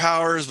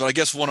superpowers, but I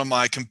guess one of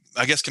my,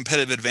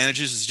 competitive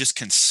advantages is just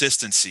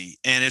consistency.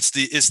 And it's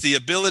the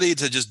ability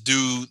to just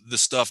do the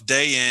stuff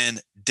day in,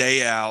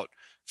 day out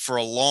for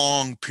a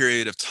long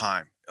period of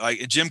time.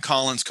 Like Jim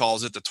Collins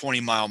calls it the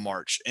 20-mile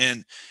march.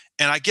 And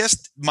I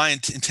guess my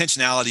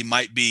intentionality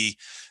might be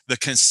the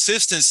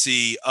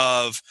consistency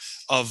of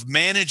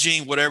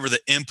managing whatever the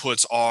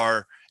inputs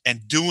are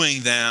and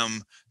doing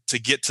them to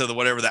get to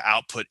whatever the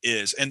output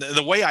is. And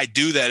the way I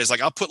do that is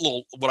like I'll put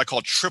little what I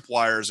call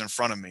tripwires in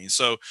front of me.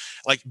 So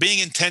like being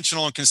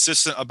intentional and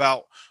consistent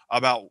about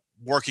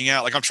working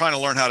out. Like I'm trying to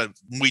learn how to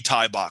Muay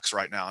Thai box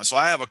right now. And so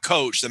I have a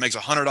coach that makes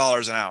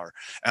 $100 an hour,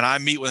 and I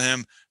meet with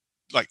him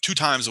like 2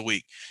 times a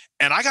week.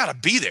 And I got to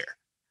be there.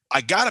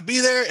 I got to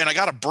be there, and I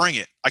got to bring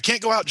it. I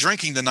can't go out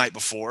drinking the night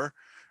before.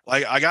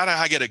 Like I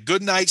get a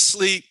good night's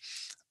sleep.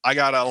 I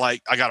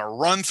gotta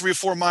run 3 or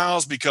 4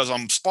 miles because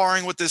I'm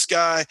sparring with this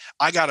guy.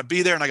 I gotta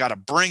be there and I gotta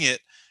bring it.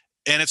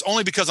 And it's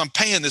only because I'm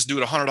paying this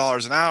dude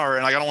 $100 an hour,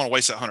 and I don't want to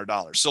waste that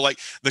 $100. So like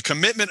the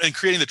commitment and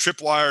creating the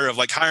tripwire of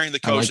like hiring the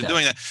coach and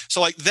doing that. So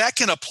like that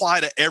can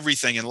apply to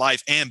everything in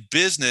life and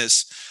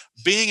business.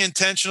 Being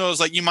intentional is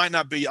like,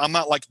 I'm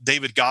not like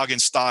David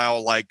Goggins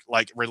style, like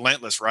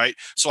relentless, right?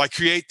 So I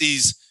create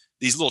these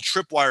little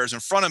tripwires in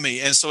front of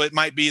me. And so it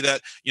might be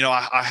that,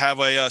 I have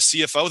a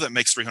CFO that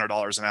makes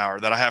 $300 an hour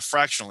that I have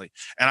fractionally.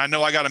 And I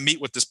know I got to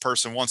meet with this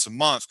person once a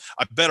month.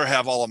 I better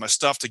have all of my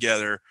stuff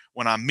together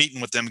when I'm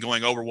meeting with them,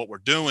 going over what we're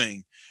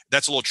doing.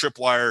 That's a little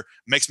tripwire,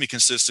 makes me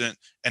consistent.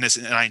 And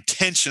I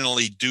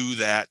intentionally do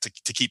that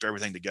to keep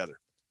everything together.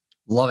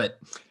 Love it.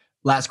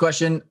 Last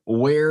question.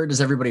 Where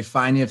does everybody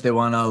find you if they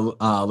want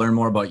to learn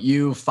more about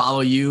you, follow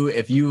you,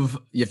 if you've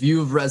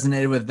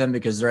resonated with them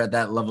because they're at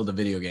that level of the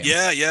video game?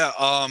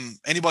 Yeah.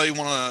 Anybody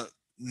want to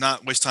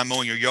not waste time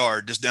mowing your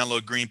yard, just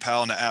download Green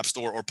Pal in the App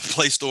Store or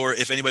Play Store.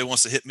 If anybody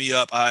wants to hit me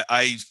up,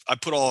 I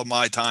put all of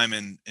my time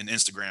in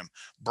Instagram,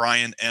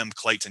 Brian M.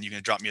 Clayton. You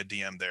can drop me a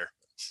DM there.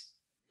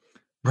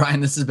 Brian,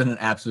 this has been an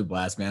absolute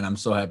blast, man. I'm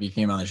so happy you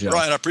came on the show.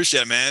 Brian, I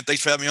appreciate it, man.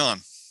 Thanks for having me on.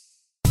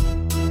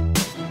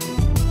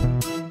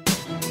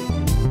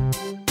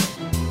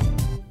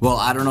 Well,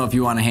 I don't know if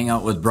you want to hang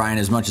out with Brian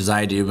as much as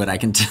I do, but I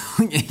can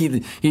tell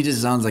you, he just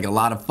sounds like a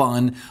lot of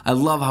fun. I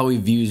love how he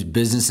views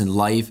business and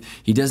life.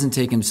 He doesn't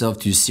take himself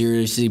too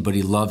seriously, but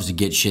he loves to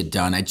get shit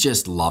done. I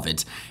just love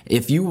it.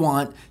 If you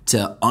want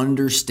to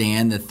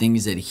understand the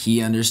things that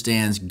he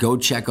understands, go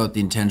check out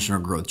the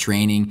Intentional Growth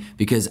Training,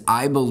 because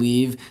I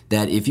believe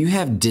that if you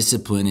have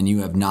discipline and you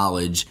have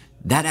knowledge,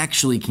 that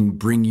actually can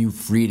bring you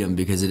freedom,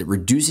 because it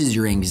reduces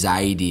your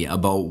anxiety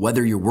about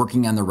whether you're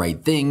working on the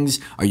right things.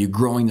 Are you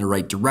growing the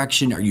right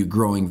direction? Are you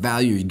growing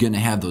value? Are you going to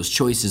have those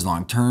choices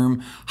long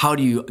term? How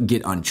do you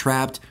get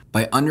untrapped?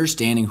 By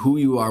understanding who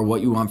you are,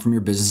 what you want from your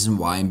business and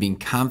why, and being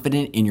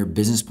confident in your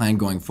business plan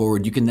going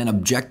forward, you can then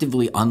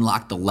objectively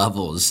unlock the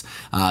levels.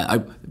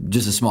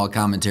 Just a small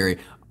commentary.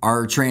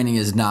 Our training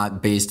is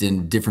not based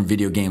in different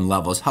video game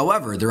levels.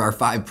 However, there are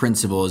 5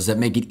 principles that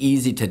make it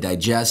easy to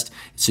digest,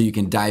 so you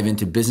can dive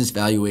into business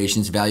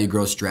valuations, value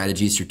growth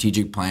strategies,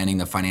 strategic planning,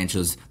 the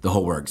financials, the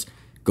whole works.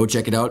 Go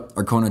check it out,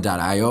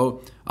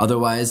 arkona.io.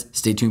 Otherwise,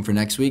 stay tuned for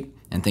next week,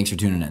 and thanks for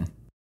tuning in.